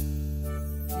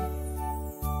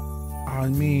 I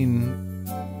mean...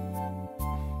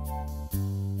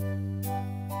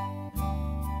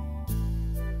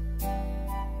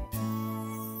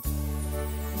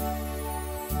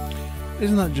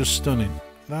 Isn't that just stunning?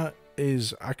 That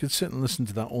is... I could sit and listen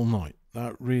to that all night.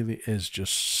 That really is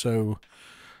just so...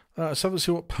 let's have a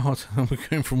see what part we're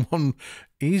going from one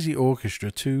easy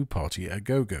orchestra to Party a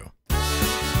Go-Go.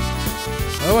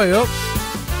 Oh, way up.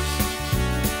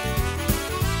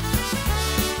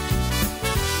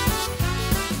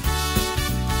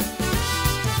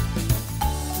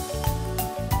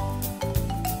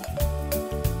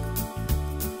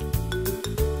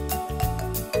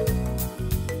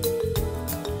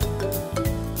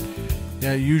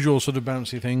 Yeah, usual sort of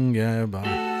bouncy thing. Yeah, but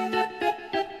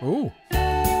oh.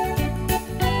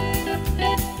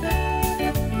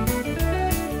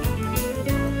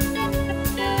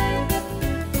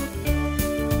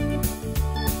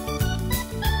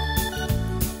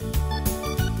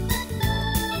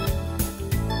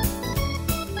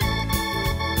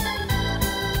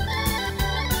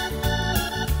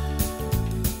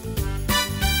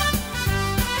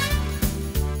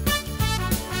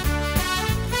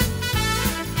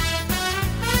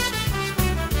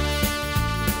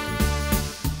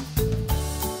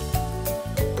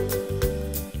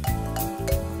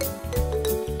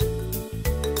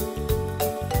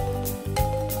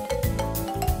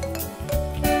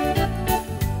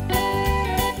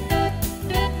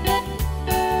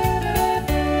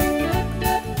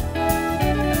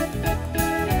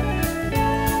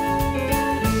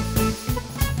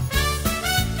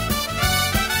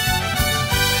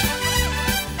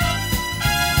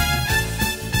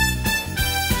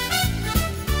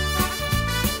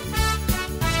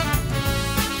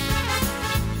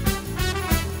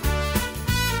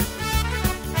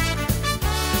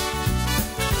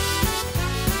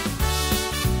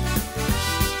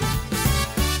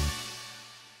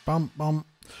 Bump, bump.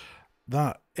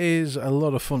 That is a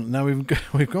lot of fun. Now we've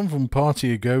gone from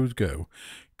Party a Go,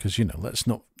 because you know let's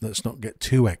not get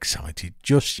too excited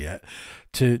just yet,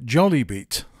 to Jolly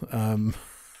Beat.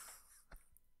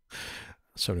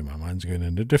 Sorry, my mind's going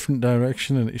in a different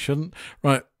direction and it shouldn't.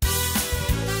 Right.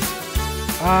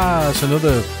 It's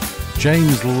another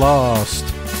James Last.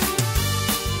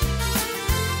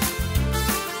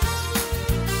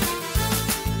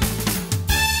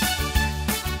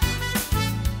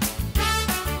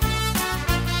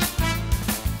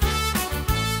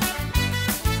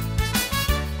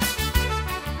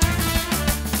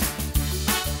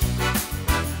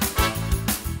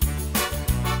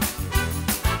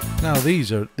 Now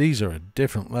these are a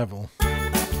different level.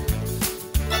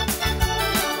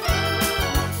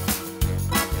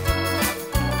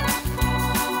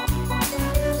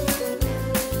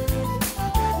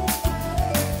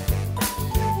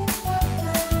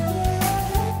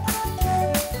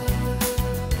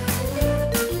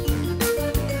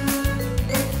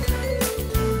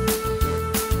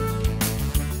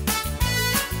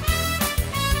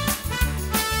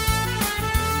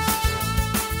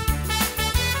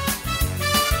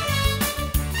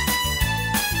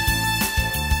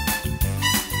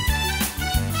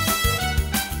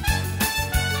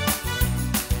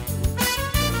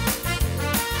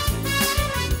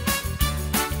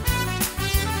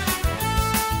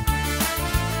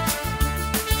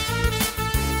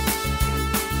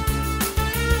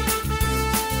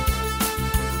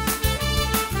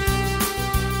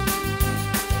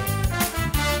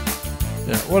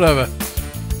 Yeah, whatever.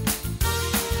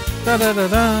 Da da da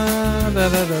da da da da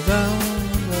da da da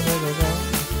da.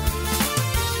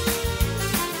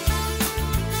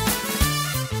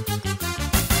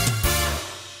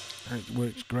 It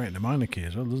works great in the minor key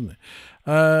as well, doesn't it?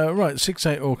 Right,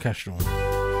 6/8 orchestral.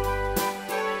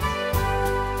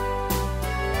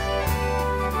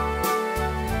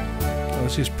 Oh,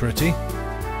 this is pretty.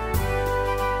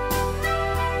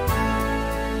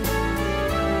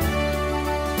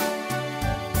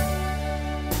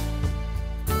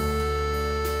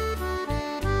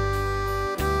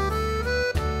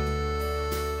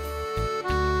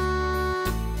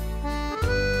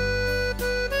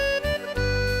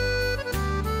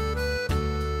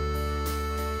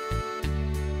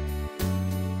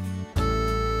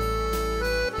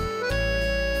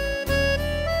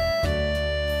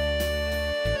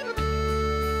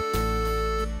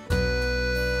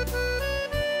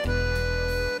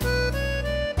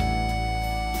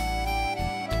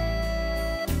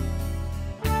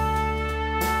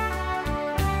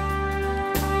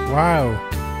 Wow.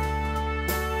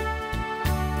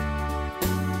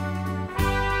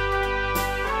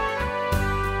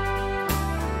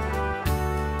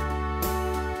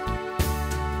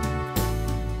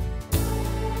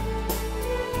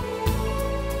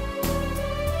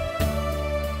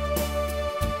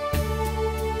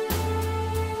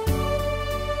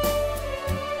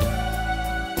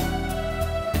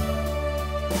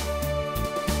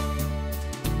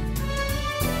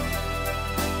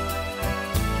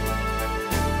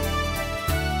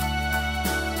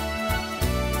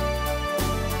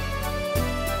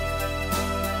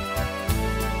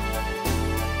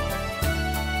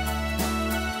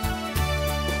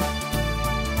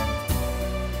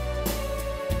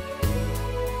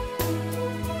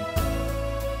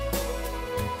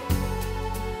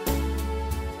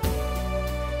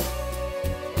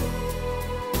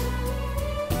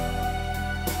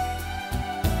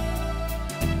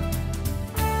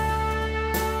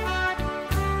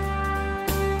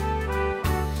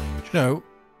 You know,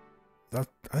 that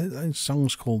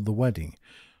song's called The Wedding.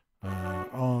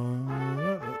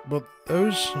 But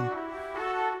those...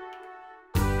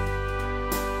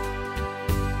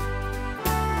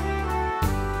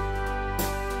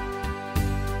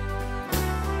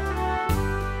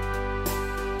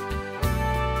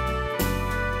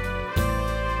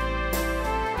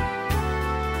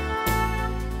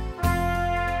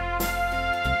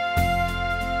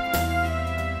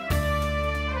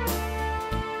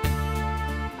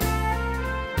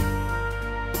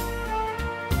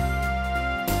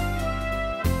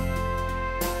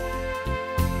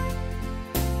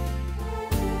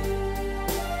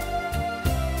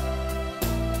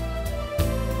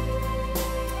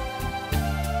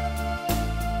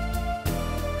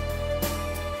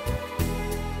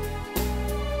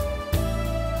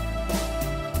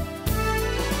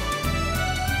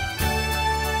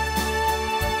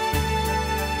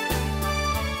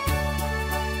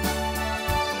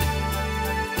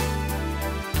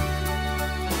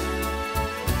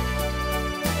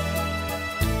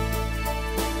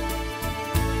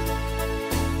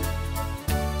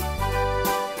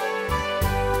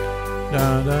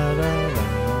 Da, da, da, da.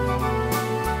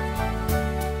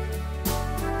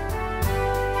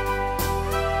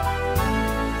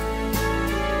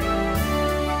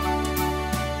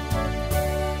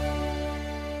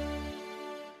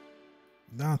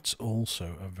 That's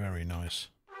also a very nice...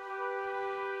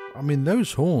 I mean,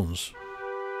 those horns...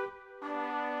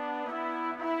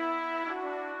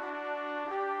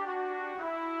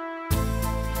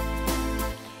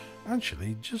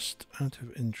 Actually, just out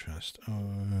of interest,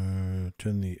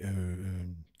 turn the...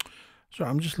 sorry,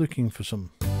 I'm just looking for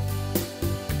some... oh,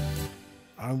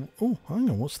 hang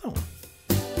on, what's that one?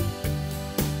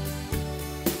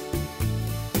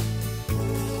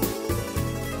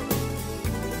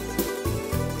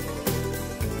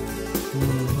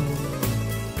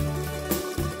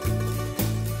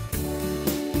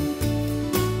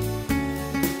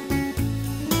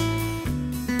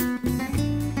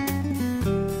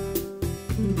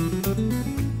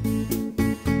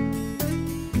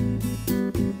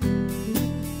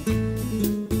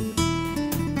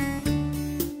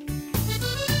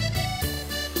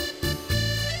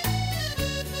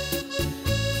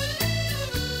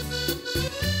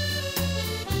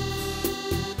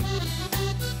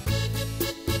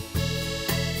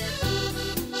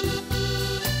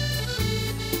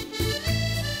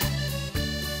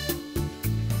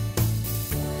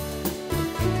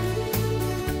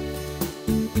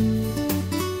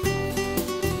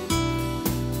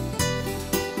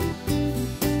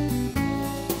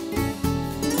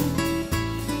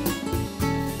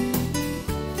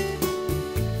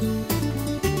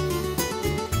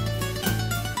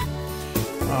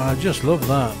 I just love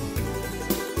that.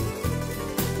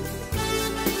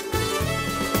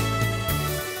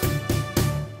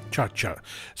 Cha-cha.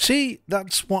 See,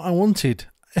 that's what I wanted.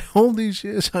 All these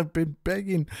years I've been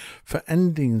begging for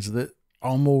endings that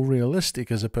are more realistic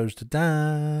as opposed to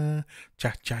da,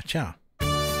 cha-cha-cha.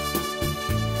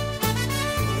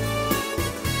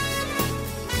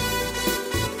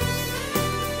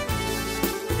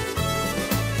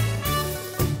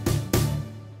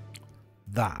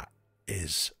 That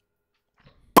is...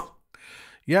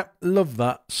 Yep, love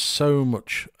that so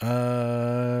much.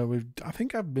 I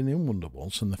think I've been in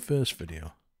Wonderwaltz in the first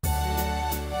video.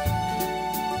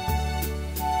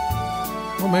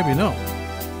 Or maybe not.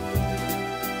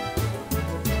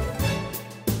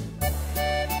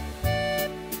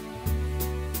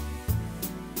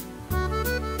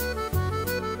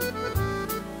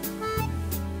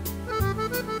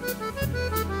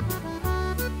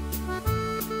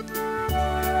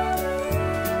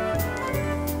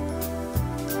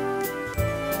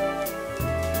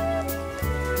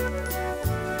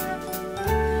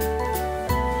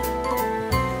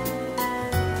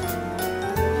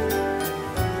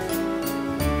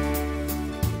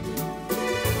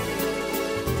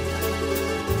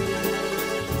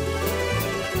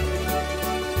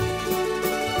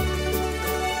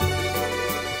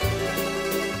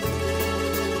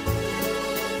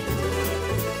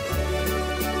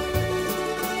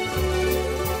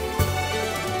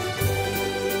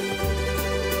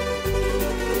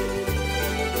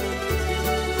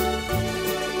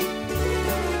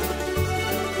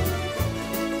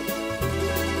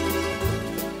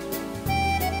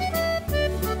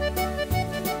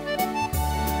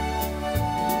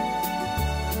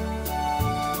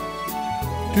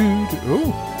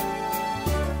 Oh,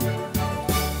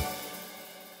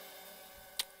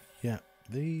 yeah,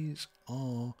 these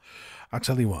are... I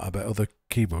tell you what, I bet other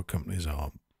keyboard companies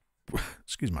are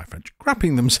excuse my French,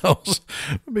 crapping themselves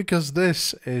because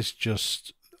this is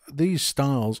just, these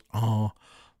styles are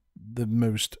the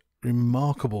most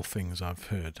remarkable things I've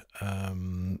heard.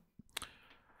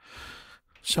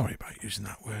 Sorry about using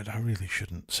that word. I really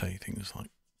shouldn't say things like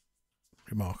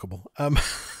remarkable.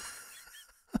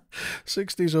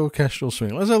 60s orchestral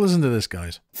swing. Let's have a listen to this,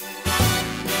 guys.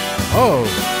 Oh!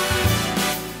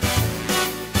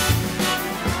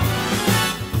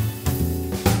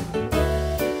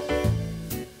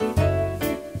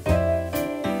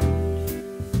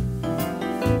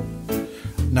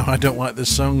 No, I don't like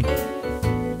this song.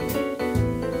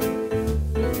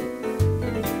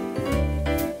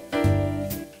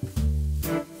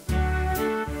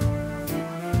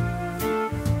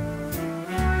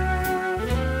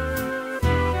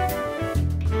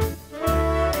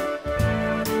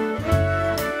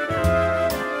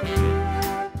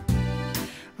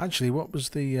 Actually, what was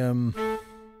the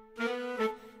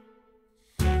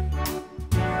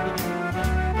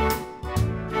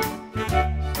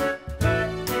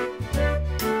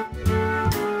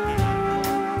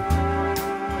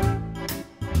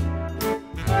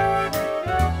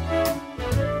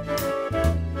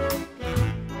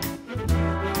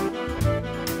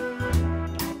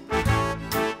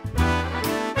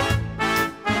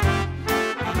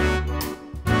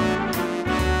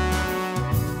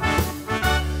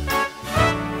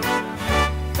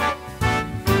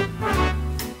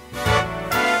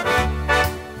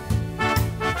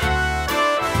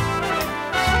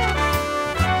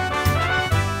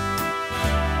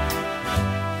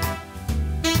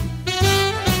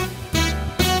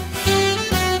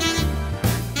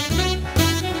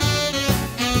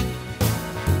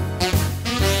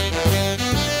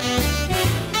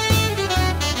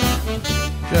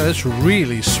this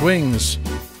really swings.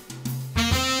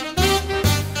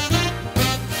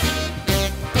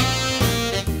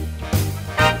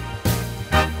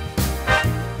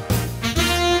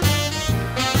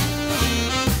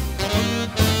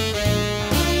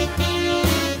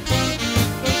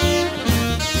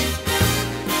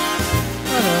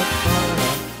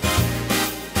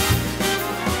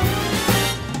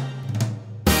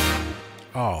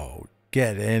 Oh,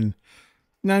 get in.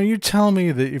 Now, you tell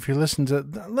me that if you listen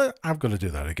to... I've got to do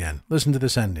that again. Listen to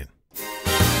this ending.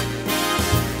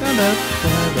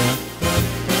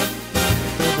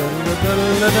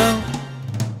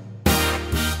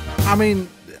 I mean...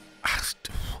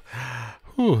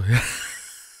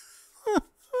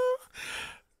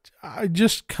 I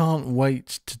just can't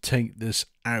wait to take this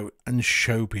out and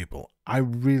show people. I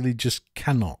really just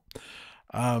cannot.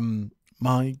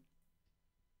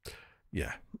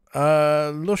 Yeah.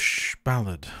 Lush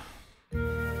Ballad.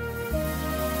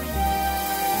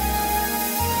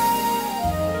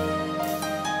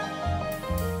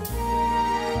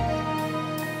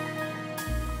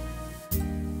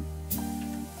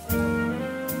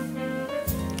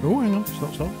 Oh, hang on.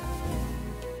 Stop.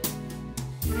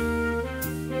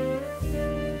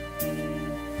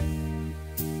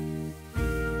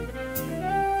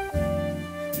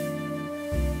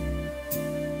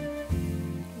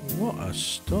 What a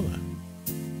stunner.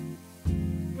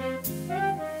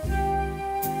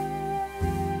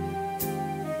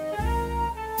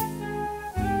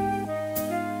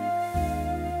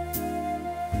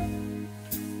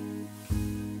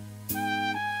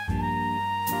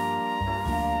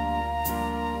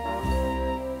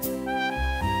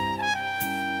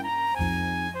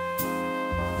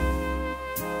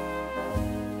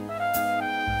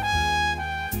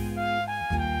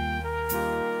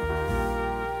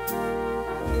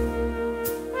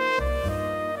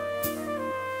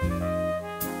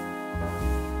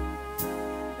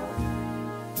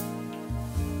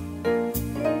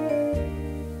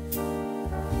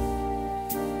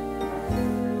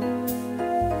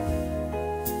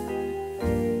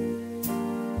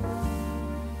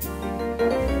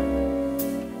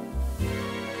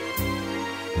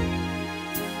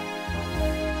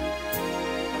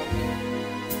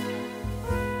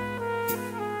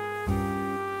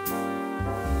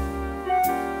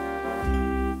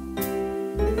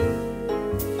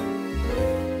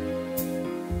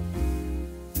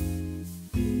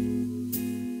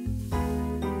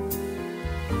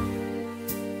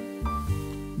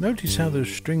 Notice how those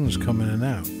strings come in and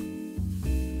out.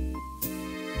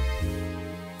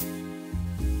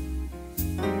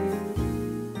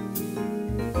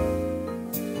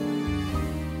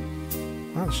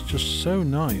 That's just so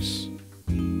nice.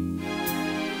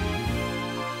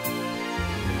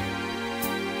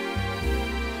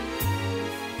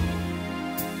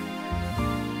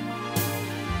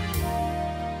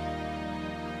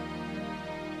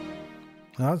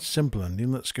 That's simple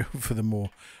ending. Let's go for the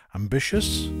more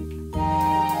ambitious.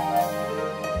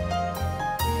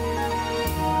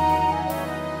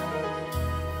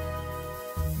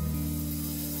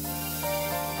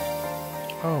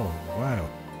 Oh, wow.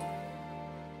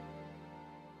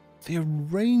 The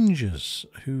arrangers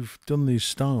who've done these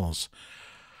styles.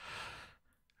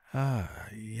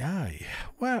 Yeah.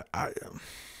 Well,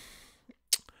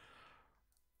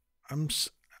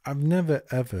 I've never,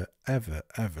 ever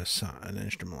sat an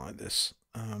instrument like this.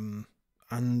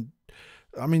 And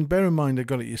I mean, bear in mind, I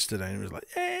got it yesterday and it was like,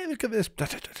 hey, look at this.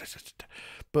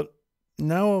 But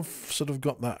now I've sort of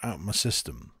got that out of my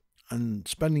system and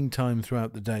spending time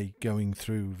throughout the day going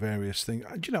through various things.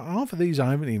 You know, half of these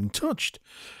I haven't even touched.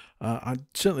 I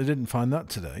certainly didn't find that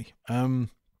today.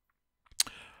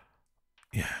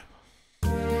 Yeah.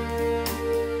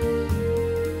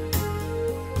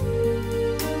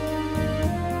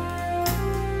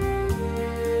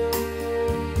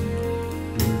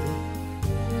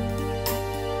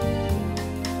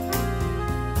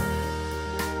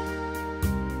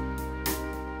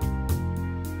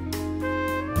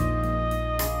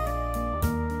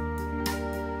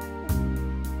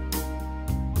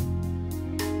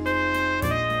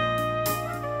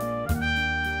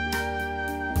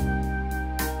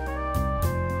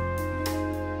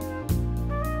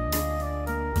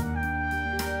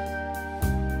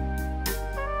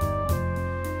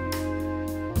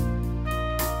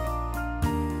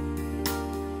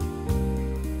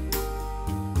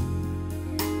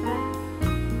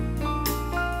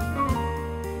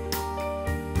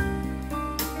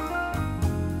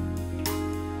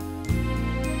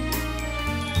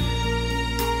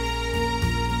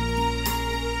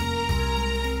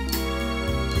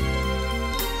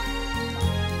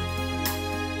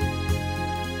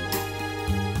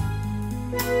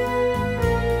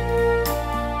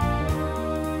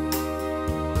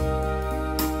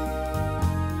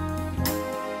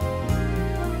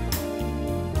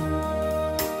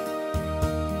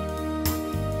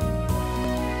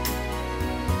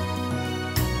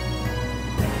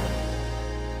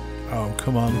 Oh,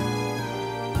 come on.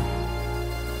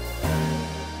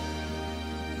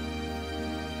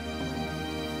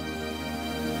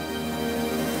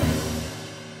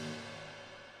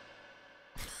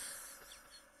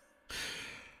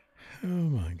 Oh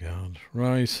my God.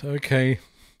 Right, okay.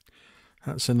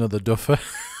 That's another duffer.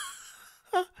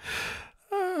 I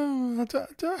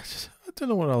don't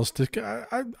know what else to...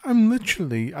 I'm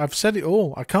literally... I've said it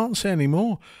all. I can't say any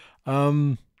more.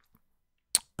 In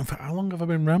fact, how long have I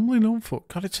been rambling on for?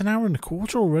 God, it's an hour and a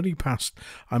quarter already past.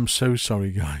 I'm so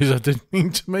sorry, guys. I didn't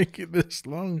mean to make it this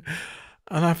long.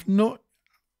 And I've not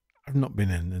been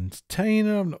an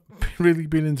entertainer. I've not really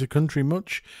been into country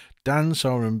much. Dance,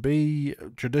 R&B,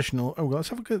 traditional. Oh, well, let's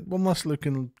have one last look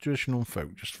in traditional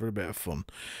folk just for a bit of fun.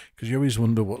 Because you always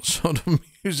wonder what sort of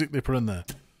music they put in there.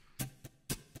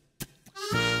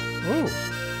 Oh.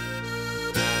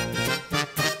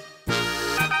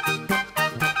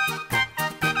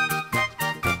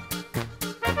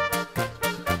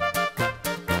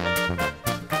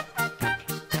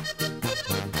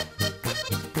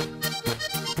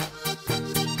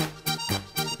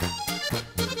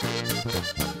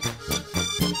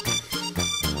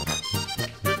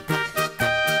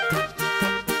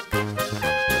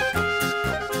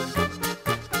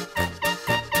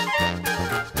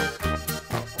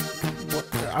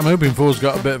 I'm hoping 4's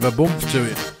got a bit of a bump to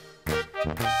it.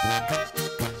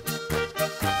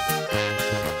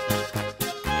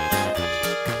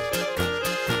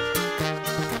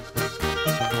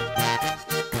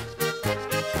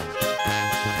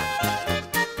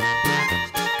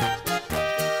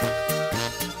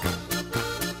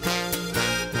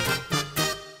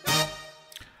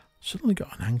 Suddenly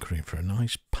got an hankering for a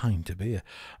nice pint of beer.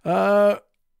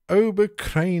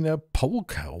 Oberkrainer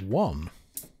Polka 1.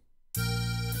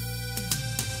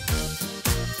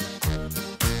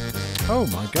 Oh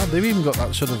my God, they've even got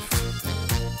that sort of...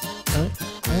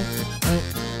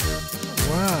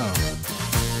 Wow.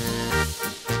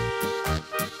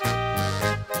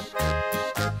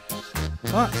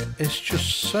 That is just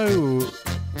so...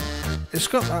 It's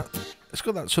got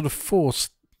that sort of force,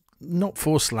 not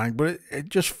force slang, but it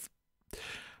just...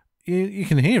 You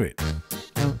can hear it.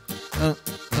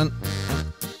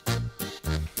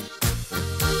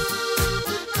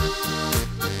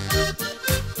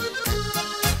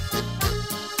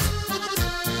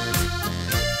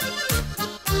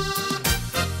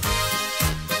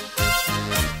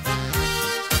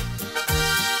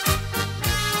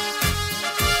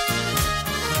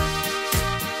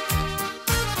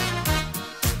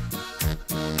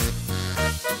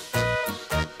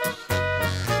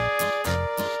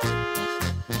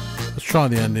 try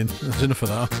the ending. That's enough of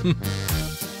that.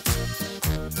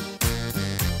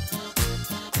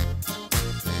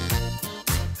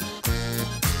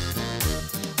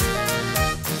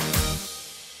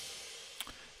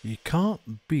 You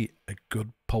can't beat a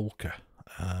good polka.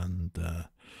 And that's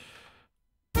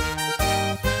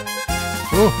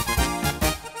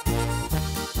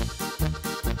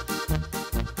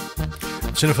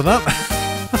enough of that.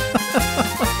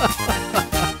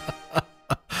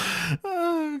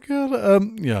 Oh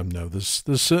god. Yeah, no, there's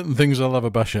certain things I'll have a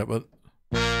bash at, but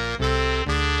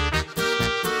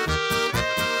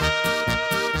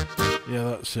yeah,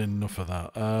 that's enough of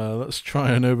that. Let's try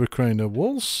an Oberkrainer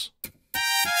waltz.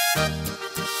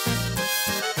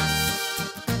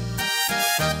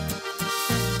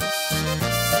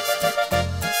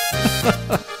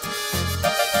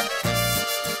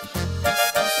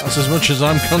 That's as much as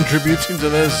I'm contributing to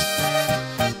this.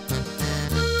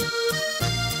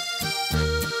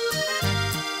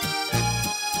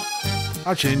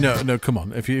 Actually, no, come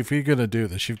on. If you're gonna do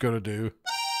this, you've got to do.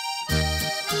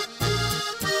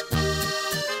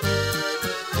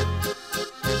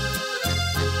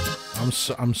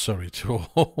 I'm sorry to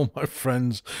all my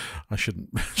friends. I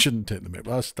shouldn't take the mic.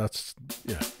 That's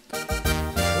yeah.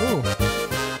 Oh.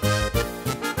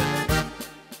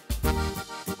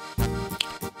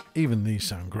 Even these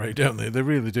sound great, don't they? They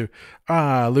really do.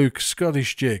 Ah, Luke,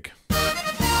 Scottish jig.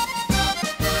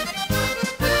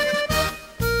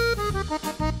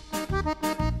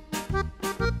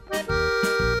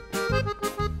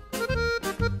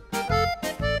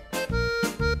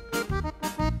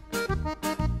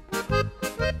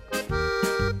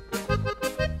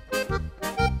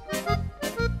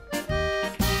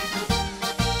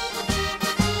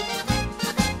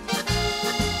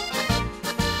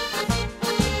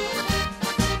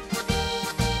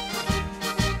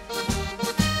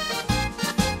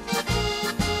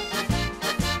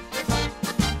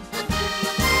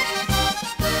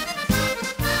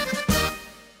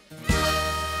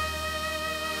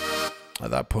 At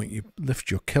that point, you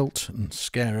lift your kilt and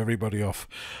scare everybody off.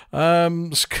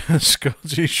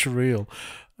 Scottish reel.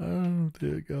 Oh,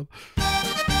 dear God.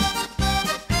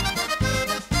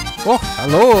 Oh,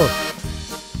 hello.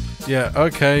 Yeah,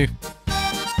 okay.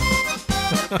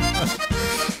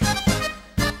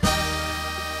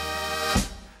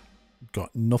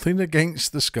 Got nothing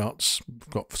against the Scots.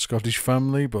 Got Scottish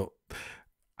family, but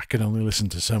I can only listen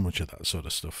to so much of that sort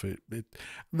of stuff.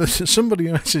 There's somebody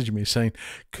messaged me saying,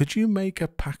 could you make a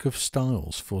pack of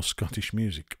styles for Scottish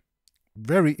music?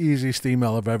 Very easiest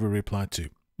email I've ever replied to.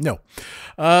 No.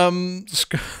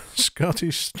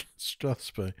 Scottish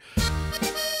Strathspey.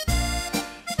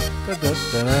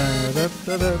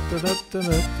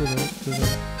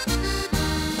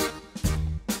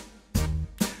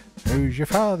 How's your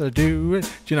father doing? Do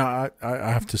you know,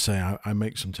 I have to say, I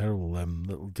make some terrible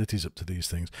little ditties up to these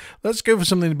things. Let's go for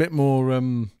something a bit more,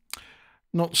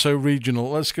 not so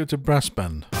regional. Let's go to brass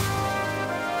band.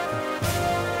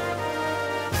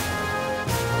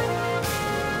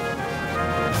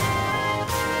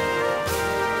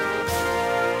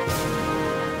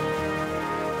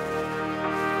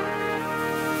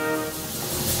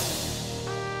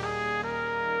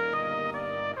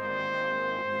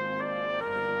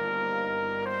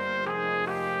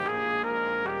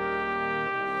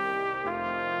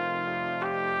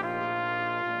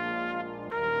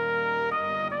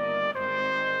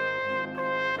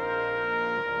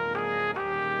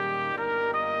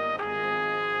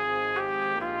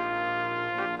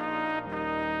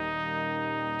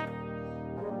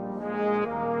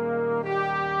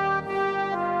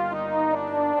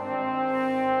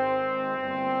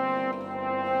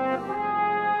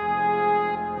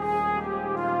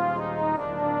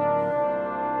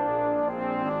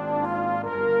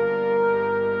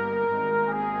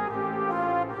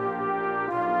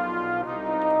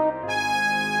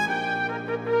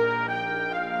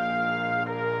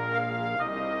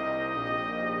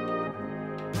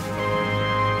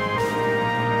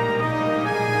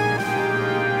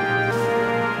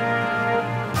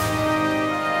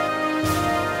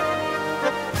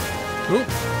 Ooh.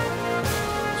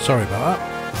 Sorry about that.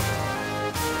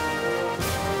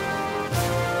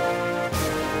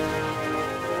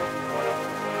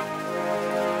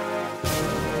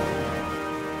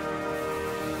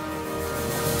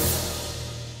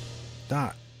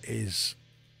 That is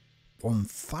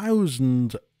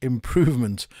 1,000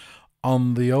 improvement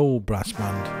on the old brass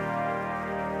band.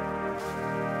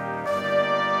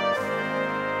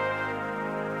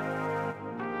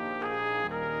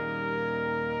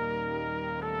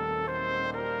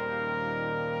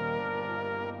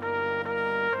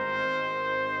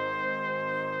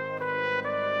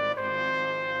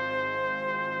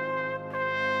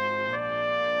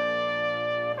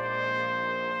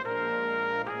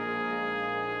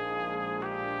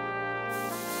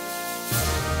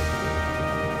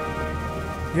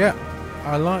 Yeah,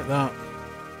 I like that.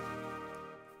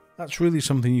 That's really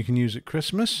something you can use at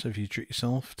Christmas. If you treat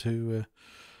yourself to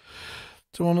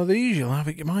one of these, you'll have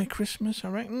it at my Christmas, I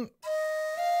reckon.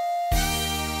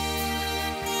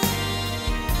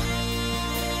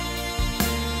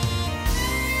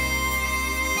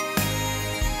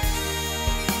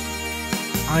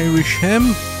 Irish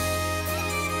hymn.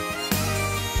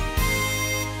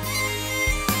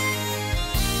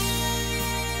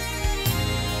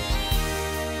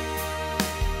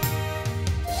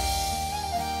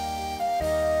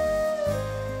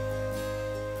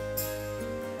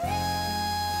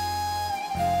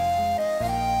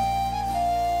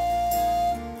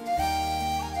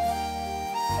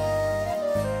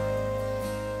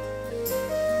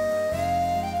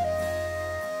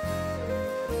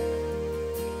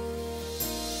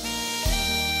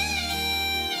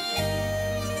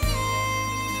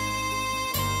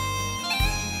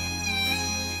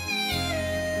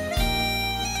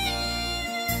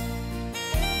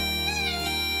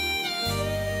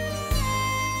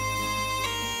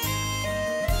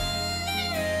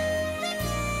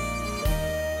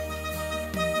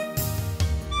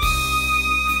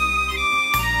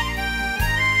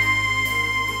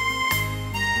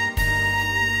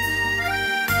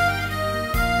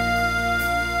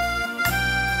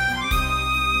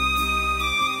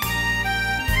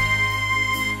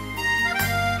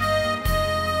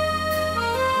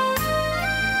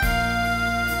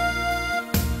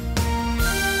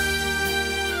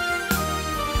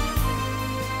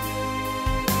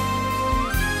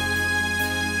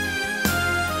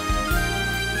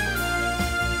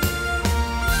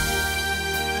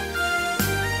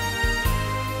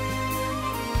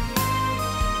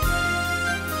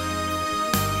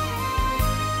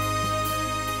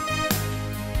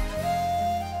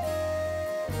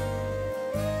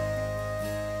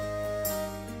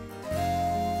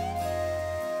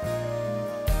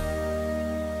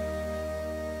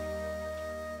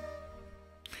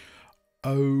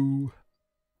 Oh,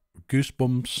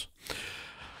 goosebumps.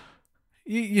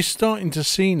 You're starting to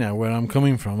see now where I'm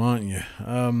coming from, aren't you?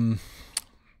 You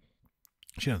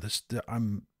know,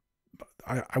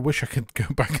 I wish I could go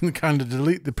back and kind of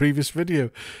delete the previous video,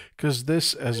 because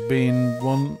this has been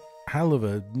one hell of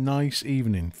a nice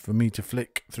evening for me to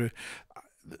flick through.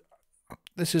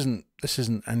 This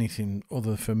isn't anything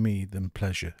other for me than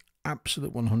pleasure.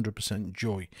 Absolute 100%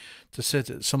 joy to sit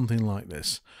at something like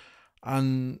this.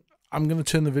 And I'm going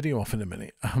to turn the video off in a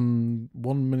minute. 1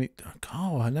 minute,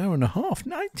 an hour and a half,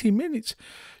 90 minutes.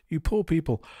 You poor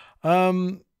people.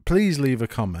 Please leave a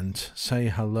comment, say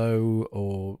hello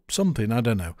or something, I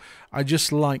don't know. I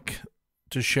just like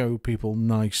to show people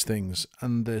nice things,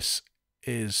 and this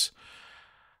is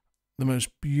the most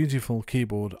beautiful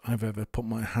keyboard I've ever put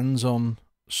my hands on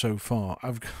so far.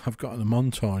 I've got a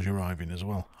montage arriving as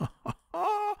well.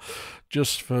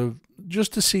 just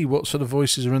to see what sort of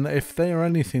voices are in there. If they are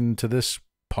anything to this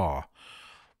par,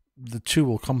 the two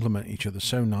will complement each other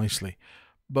so nicely.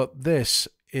 But this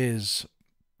is,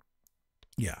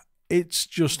 yeah, it's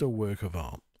just a work of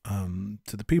art.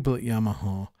 To the people at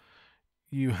Yamaha,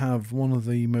 you have one of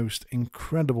the most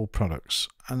incredible products,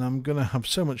 and I'm going to have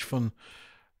so much fun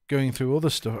going through other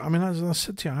stuff. I mean, as I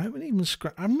said to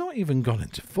you, I've not even gone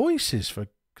into voices, for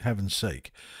heaven's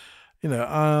sake. You know,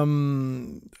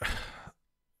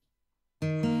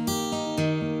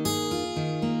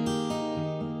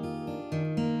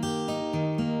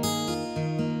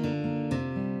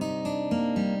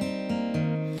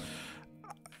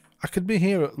 I could be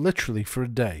here literally for a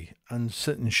day and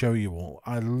sit and show you all.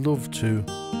 I love to.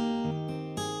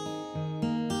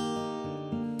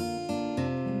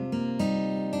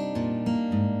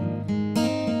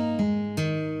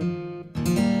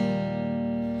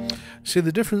 See,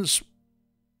 the difference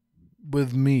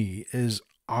with me is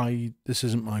this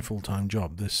isn't my full-time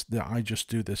job. I just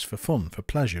do this for fun, for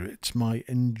pleasure. It's my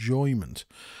enjoyment.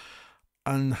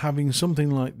 And having something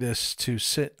like this to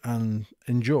sit and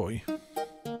enjoy,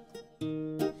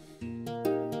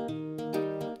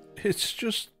 it's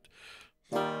just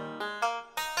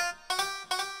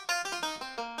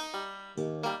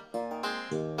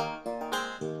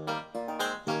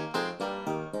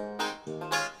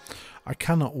I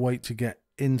cannot wait to get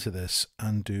into this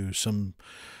and do some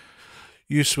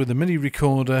use with the MIDI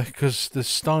recorder, because the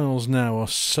styles now are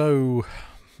so...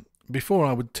 Before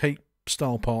I would take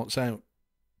style parts out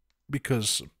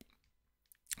because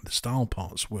the style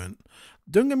parts weren't...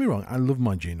 Don't get me wrong, I love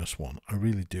my Genos one, I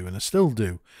really do, and I still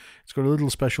do. It's got a little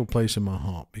special place in my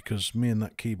heart, because me and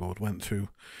that keyboard went through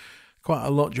quite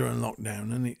a lot during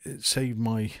lockdown, and it saved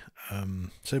my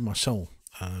soul.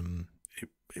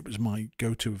 it was my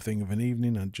go-to thing of an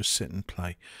evening. I'd just sit and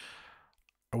play.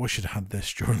 I wish I'd had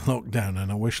this during lockdown, and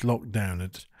I wish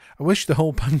I wish the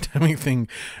whole pandemic thing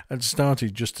had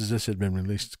started just as this had been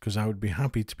released, because I would be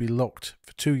happy to be locked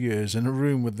for 2 years in a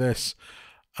room with this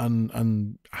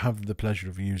and have the pleasure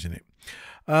of using it.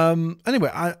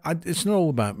 Anyway, it's not all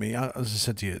about me. As I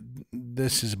said to you,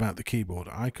 this is about the keyboard.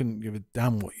 I couldn't give a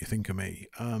damn what you think of me.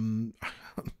 I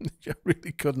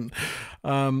really couldn't.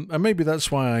 And maybe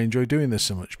that's why I enjoy doing this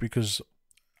so much, because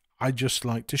I just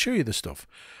like to show you the stuff.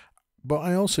 But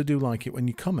I also do like it when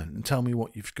you comment and tell me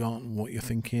what you've got and what you're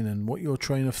thinking and what your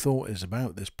train of thought is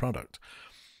about this product.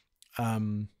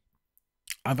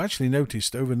 I've actually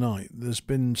noticed overnight there's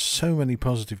been so many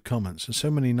positive comments and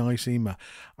so many nice emails.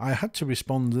 I had to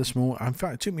respond this morning. In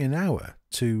fact, it took me an hour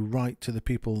to write to the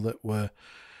people that were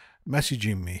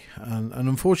messaging me. And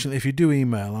unfortunately, if you do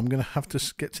email, I'm going to have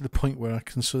to get to the point where I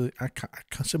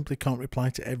simply can't reply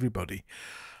to everybody.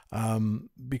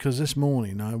 Because this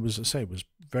morning I was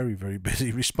very, very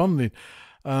busy responding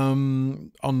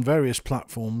on various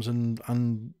platforms and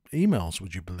emails,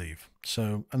 would you believe?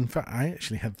 So, in fact, I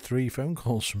actually had 3 phone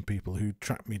calls from people who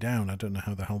tracked me down. I don't know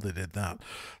how the hell they did that.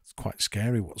 It's quite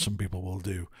scary what some people will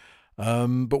do.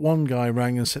 But one guy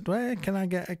rang and said, "Where can I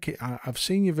get a kit? I've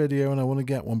seen your video and I want to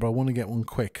get one, but I want to get one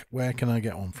quick. Where can I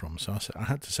get one from?" So I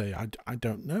had to say, I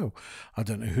don't know. I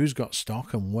don't know who's got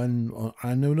stock and when.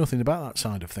 I know nothing about that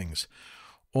side of things.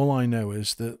 All I know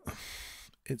is that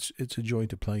it's a joy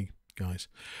to play, guys.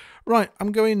 Right,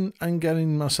 I'm going and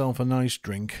getting myself a nice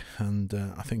drink, and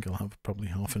I think I'll have probably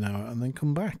half an hour and then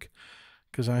come back.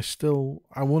 Because I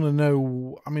want to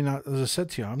know. I mean, as I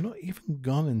said to you, I've not even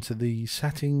gone into the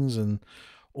settings and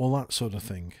all that sort of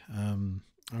thing.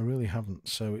 I really haven't.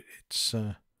 So it's,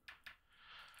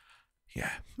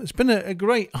 yeah, it's been a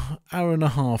great hour and a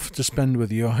half to spend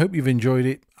with you. I hope you've enjoyed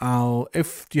it.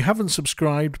 If you haven't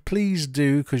subscribed, please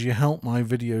do, because you help my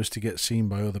videos to get seen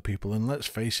by other people. And let's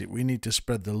face it, we need to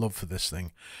spread the love for this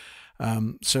thing.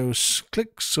 So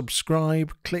click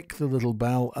subscribe, click the little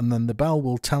bell, and then the bell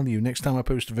will tell you next time I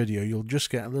post a video. You'll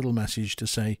just get a little message to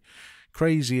say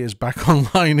Crazy is back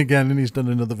online again and he's done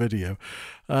another video.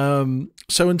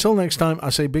 So until next time, I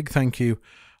say big thank you.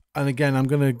 And again, I'm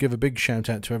going to give a big shout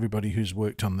out to everybody who's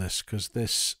worked on this, because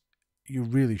this, you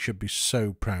really should be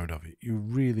so proud of it. You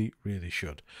really, really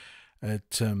should.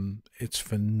 It's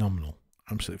phenomenal.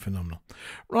 Absolutely phenomenal.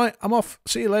 Right, I'm off.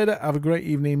 See you later. Have a great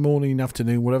evening, morning,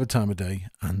 afternoon, whatever time of day,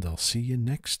 and I'll see you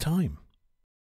next time.